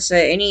reference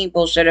to any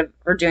bullshit of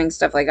her doing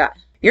stuff like that.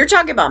 You're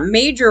talking about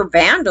major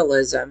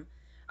vandalism.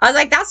 I was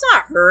like, that's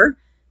not her.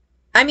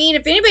 I mean,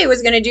 if anybody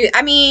was going to do,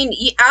 I mean,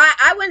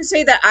 I wouldn't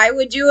say that I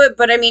would do it,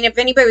 but I mean, if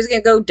anybody was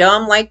going to go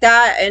dumb like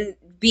that and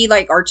be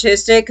like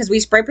artistic, because we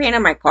spray painted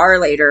my car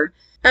later.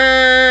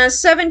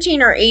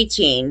 17 or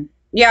 18.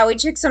 Yeah, we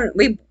took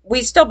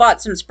we still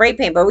bought some spray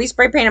paint, but we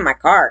spray painted my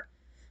car.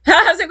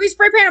 I was like, we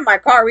spray painted my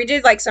car. We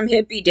did like some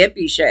hippy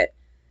dippy shit.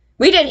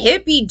 We did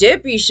hippy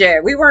dippy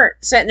shit. We weren't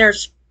sitting there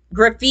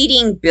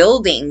graffitiing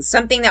buildings,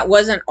 something that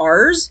wasn't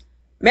ours.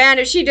 Man,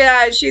 if she did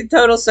that, she's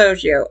total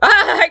socio.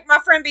 Like, my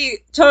friend be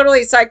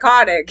totally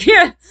psychotic.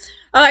 Yeah.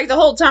 Like, the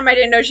whole time I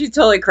didn't know she's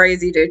totally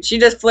crazy, dude. She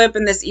just flipped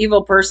and this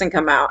evil person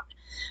come out.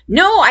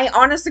 No, I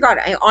honest to God,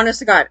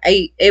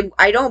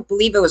 I don't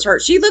believe it was her.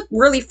 She looked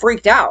really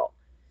freaked out.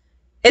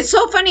 It's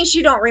so funny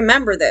she don't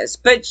remember this,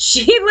 but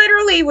she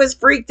literally was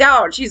freaked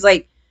out. She's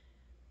like,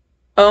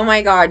 oh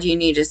my God, you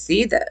need to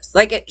see this.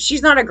 Like,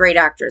 she's not a great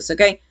actress,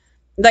 okay?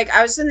 Like,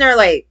 I was sitting there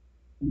like,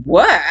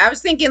 what? I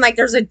was thinking like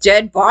there's a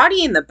dead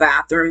body in the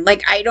bathroom.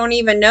 Like, I don't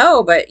even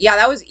know. But yeah,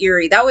 that was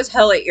eerie. That was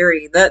hella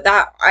eerie.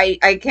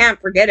 I can't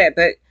forget it.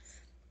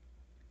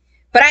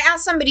 But I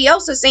asked somebody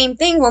else the same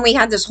thing when we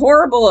had this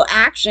horrible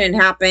action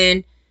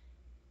happen.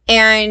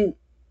 And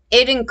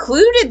it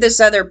included this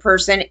other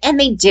person and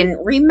they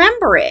didn't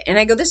remember it. And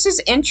I go, this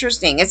is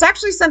interesting. It's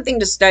actually something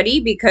to study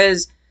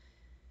because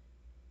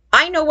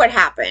I know what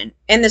happened,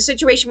 and the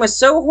situation was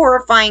so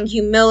horrifying,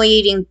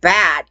 humiliating,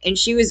 bad, and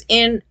she was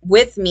in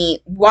with me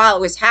while it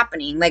was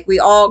happening. Like, we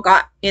all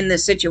got in the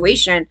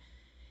situation,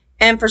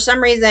 and for some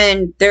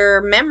reason,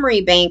 their memory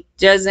bank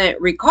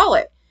doesn't recall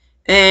it.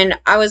 And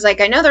I was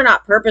like, I know they're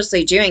not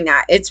purposely doing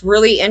that. It's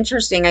really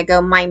interesting. I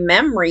go, my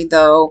memory,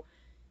 though,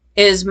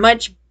 is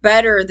much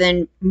better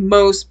than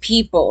most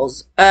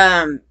people's.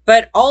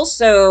 But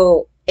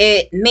also,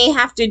 it may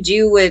have to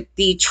do with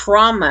the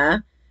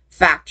trauma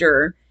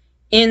factor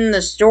in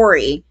the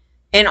story,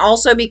 and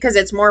also because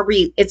it's more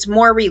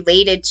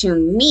related to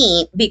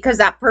me, because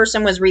that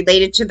person was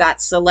related to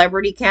that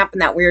celebrity camp in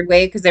that weird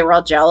way because they were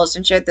all jealous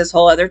and shit, this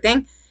whole other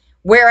thing,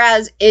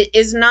 whereas it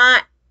is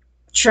not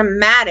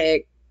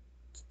traumatic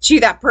to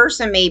that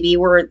person, maybe,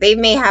 where they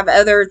may have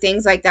other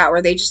things like that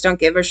where they just don't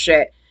give a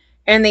shit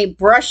and they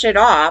brush it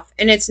off,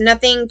 and it's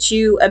nothing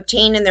to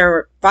obtain in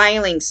their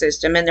filing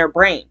system in their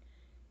brain,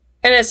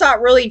 and it's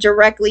not really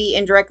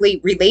indirectly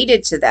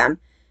related to them.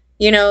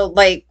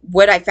 Like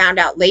what I found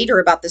out later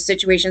about the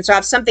situation. So I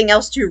have something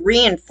else to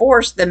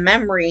reinforce the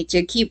memory,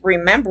 to keep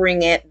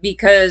remembering it,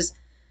 because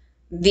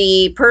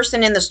the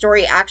person in the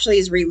story actually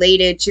is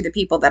related to the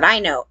people that I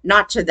know,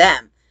 not to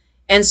them.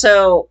 And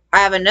so I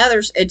have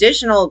another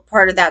additional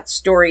part of that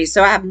story.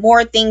 So I have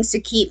more things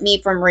to keep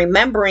me from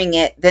remembering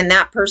it than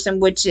that person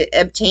would to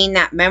obtain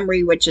that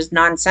memory, which is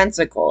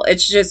nonsensical.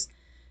 It's just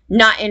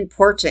not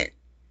important.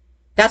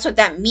 That's what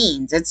that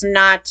means. It's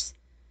not,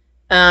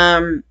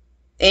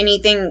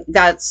 anything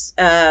that's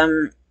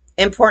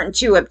important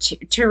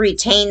to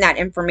retain that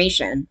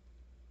information.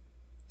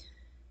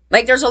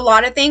 Like, there's a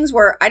lot of things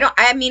where I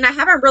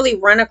haven't really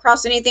run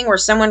across anything where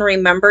someone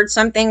remembered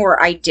something where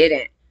I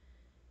didn't.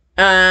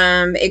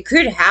 It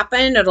could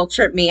happen. It'll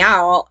trip me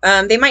out.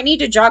 They might need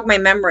to jog my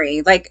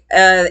memory. Like,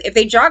 if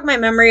they jog my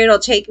memory, it'll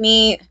take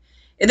me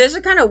This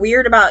is kind of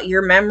weird about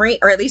your memory,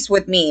 or at least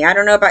with me. I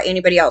don't know about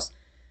anybody else.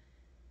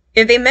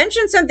 If they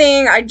mention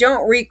something I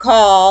don't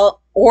recall,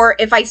 or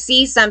if I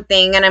see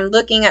something and I'm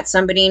looking at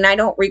somebody and I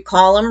don't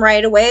recall them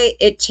right away,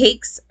 it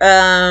takes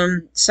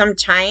some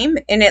time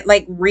and it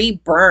like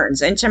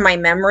reburns into my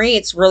memory.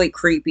 It's really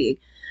creepy.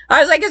 I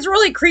was like, it's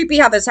really creepy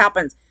how this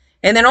happens.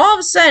 And then all of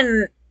a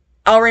sudden,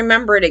 I'll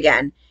remember it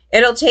again.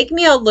 It'll take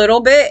me a little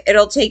bit.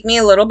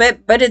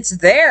 But it's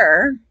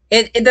there.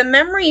 The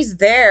memory's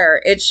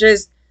there. It's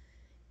just,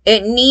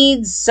 it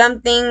needs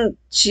something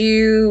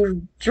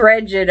to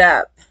dredge it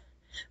up.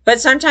 But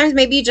sometimes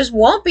maybe it just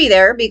won't be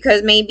there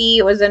because maybe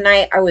it was a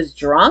night I was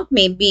drunk.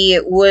 Maybe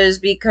it was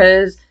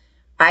because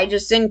I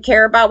just didn't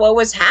care about what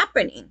was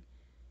happening.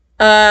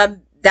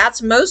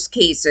 That's most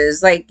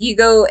cases. Like, you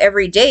go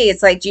every day.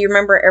 It's like, do you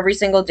remember every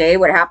single day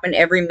what happened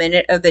every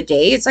minute of the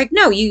day? It's like,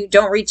 no, you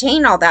don't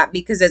retain all that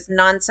because it's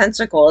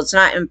nonsensical. It's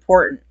not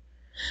important.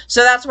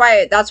 So that's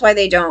why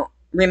they don't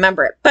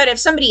remember it. But if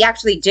somebody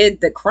actually did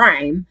the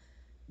crime,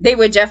 they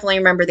would definitely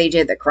remember they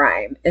did the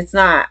crime. It's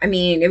not, I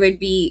mean, it would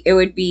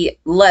be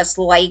less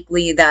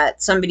likely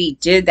that somebody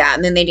did that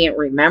and then they didn't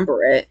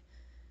remember it.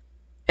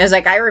 It's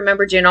like, I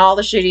remember doing all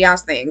the shitty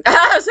ass things.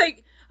 I was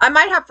like, I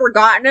might have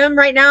forgotten them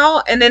right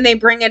now, and then they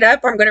bring it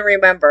up, I'm going to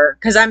remember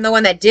because I'm the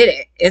one that did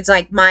it. It's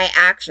like my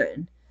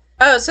action.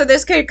 Oh, so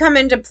this could come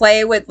into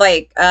play with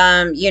like,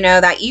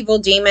 that evil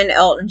demon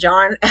Elton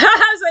John.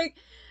 I was like,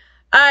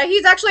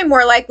 he's actually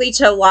more likely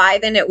to lie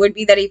than it would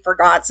be that he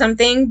forgot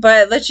something,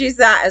 but let's use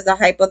that as a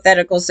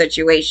hypothetical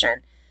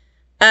situation.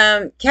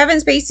 Kevin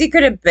Spacey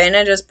could have been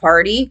at his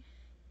party,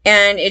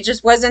 and it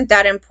just wasn't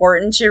that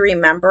important to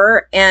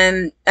remember.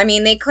 And, I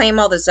mean, they claim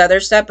all this other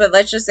stuff, but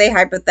let's just say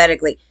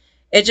hypothetically,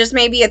 it just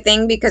may be a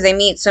thing because they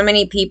meet so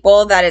many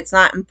people that it's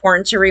not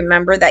important to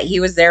remember that he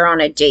was there on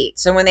a date.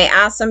 So when they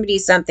ask somebody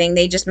something,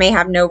 they just may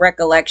have no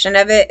recollection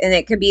of it, and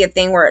it could be a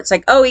thing where it's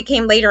like, oh, he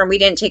came later and we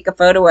didn't take a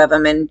photo of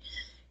him, and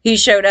he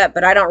showed up,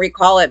 but I don't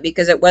recall it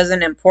because it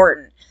wasn't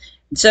important.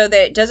 So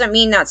that doesn't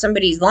mean that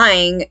somebody's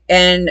lying.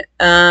 And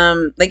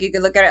like, you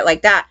could look at it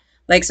like that.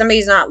 Like,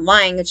 somebody's not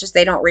lying. It's just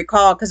they don't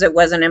recall because it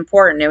wasn't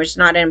important. It was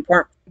not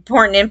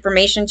important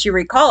information to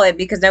recall it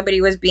because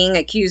nobody was being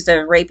accused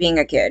of raping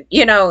a kid.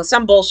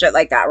 Some bullshit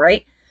like that,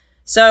 right?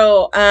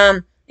 So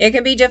it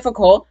can be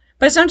difficult.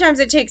 But sometimes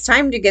it takes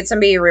time to get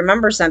somebody to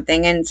remember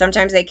something. And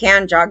sometimes they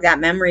can jog that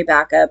memory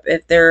back up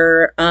if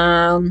they're...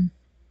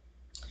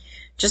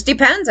 just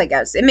depends, I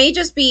guess. It may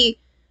just be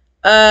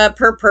a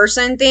per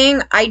person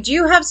thing. I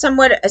do have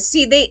somewhat,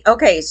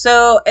 okay,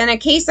 so in a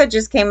case that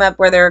just came up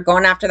where they're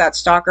going after that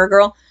stalker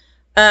girl,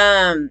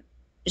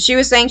 she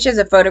was saying she has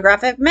a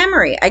photographic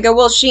memory. I go,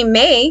 well, she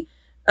may,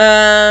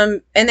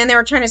 and then they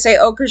were trying to say,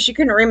 oh, because she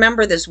couldn't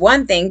remember this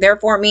one thing,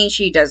 therefore it means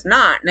she does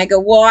not. And I go,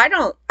 well, I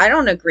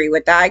don't agree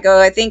with that. I go,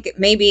 I think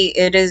maybe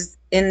it is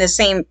in the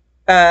same,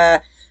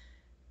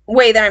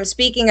 way that I'm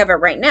speaking of it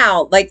right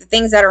now, like the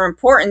things that are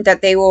important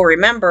that they will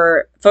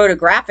remember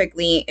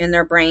photographically in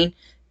their brain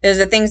is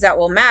the things that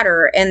will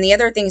matter, and the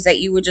other things that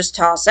you would just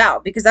toss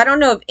out. Because I don't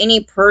know if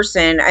any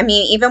person, I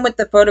mean, even with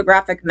the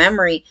photographic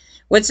memory,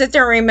 would sit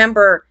there and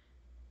remember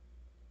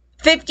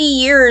 50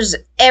 years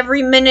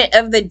every minute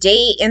of the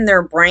day in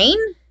their brain.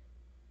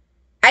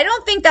 I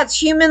don't think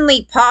that's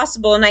humanly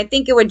possible, and I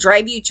think it would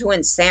drive you to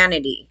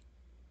insanity.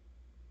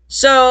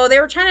 So they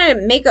were trying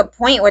to make a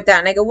point with that.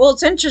 And I go, well,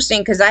 it's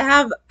interesting because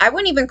I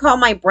wouldn't even call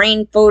my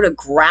brain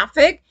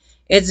photographic.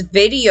 It's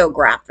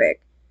videographic.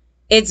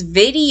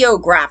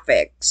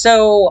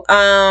 So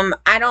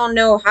I don't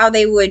know how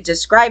they would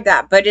describe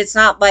that, but it's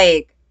not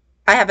like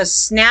I have a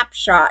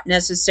snapshot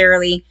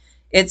necessarily.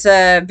 It's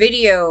a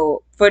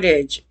video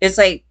footage. It's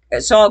like,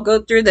 so I'll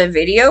go through the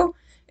video.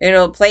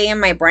 It'll play in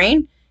my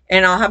brain.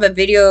 And I'll have a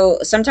video,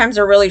 sometimes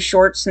they're really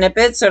short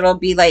snippets, so it'll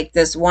be like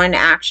this one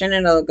action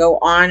and it'll go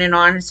on and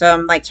on. So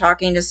I'm like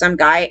talking to some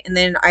guy, and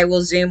then I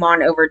will zoom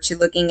on over to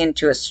looking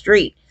into a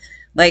street.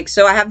 Like,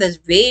 so I have this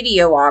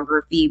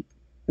videography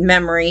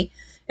memory,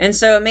 and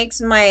so it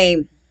makes my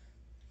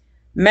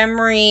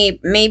memory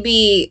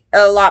maybe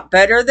a lot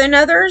better than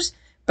others.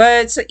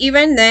 But so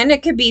even then,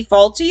 it could be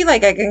faulty.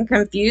 Like, I can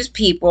confuse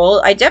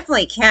people. I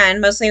definitely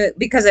can, mostly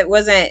because it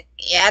wasn't,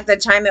 at the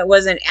time, it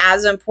wasn't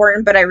as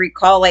important. But I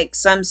recall, like,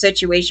 some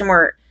situation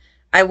where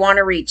I want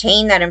to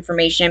retain that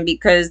information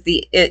because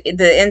the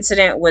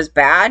incident was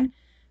bad.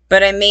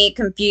 But I may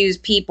confuse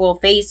people's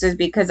faces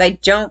because I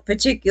don't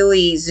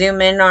particularly zoom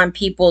in on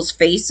people's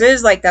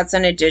faces. Like, that's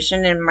an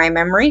addition in my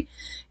memory.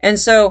 And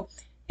so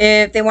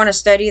if they want to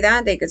study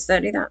that, they could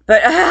study that.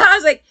 But I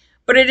was like...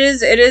 But it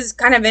is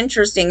kind of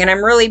interesting, and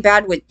I'm really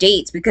bad with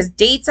dates because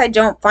dates I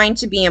don't find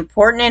to be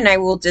important, and I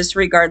will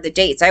disregard the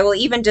dates. I will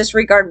even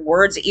disregard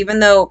words, even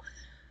though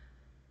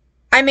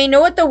I may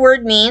know what the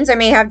word means. I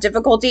may have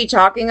difficulty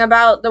talking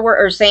about the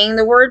word or saying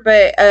the word,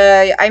 but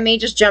I may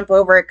just jump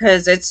over it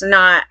because it's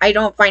not, I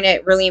don't find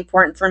it really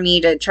important for me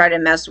to try to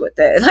mess with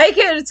it. Like,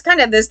 it's kind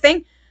of this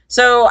thing.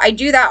 So I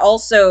do that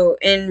also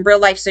in real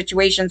life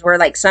situations where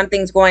like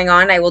something's going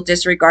on, I will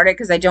disregard it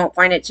because I don't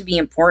find it to be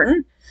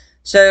important.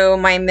 So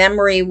my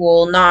memory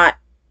will not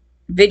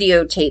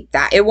videotape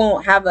that. It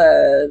won't have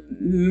a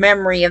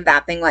memory of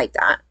that thing like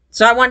that.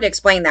 So I wanted to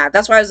explain that.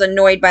 That's why I was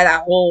annoyed by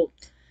that whole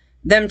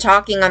them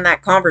talking on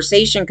that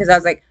conversation, because I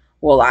was like,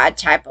 well, I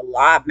type a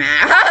lot, man.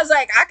 I was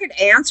like, I could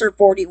answer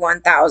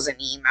 41,000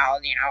 emails,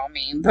 you know what I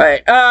mean?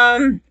 But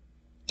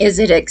is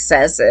it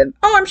excessive?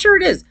 Oh, I'm sure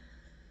it is.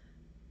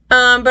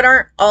 But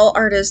aren't all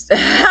artists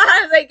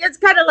like, it's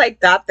kind of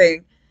like that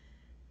thing.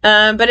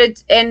 But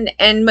it,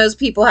 and most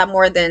people have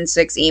more than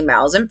 6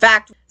 emails. In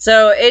fact,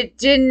 so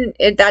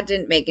that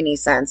didn't make any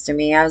sense to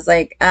me. I was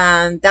like,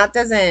 that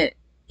doesn't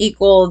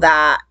equal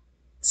that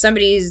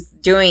somebody's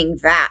doing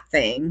that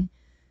thing.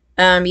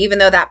 Even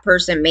though that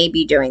person may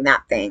be doing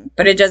that thing,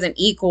 but it doesn't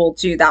equal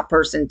to that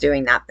person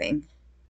doing that thing.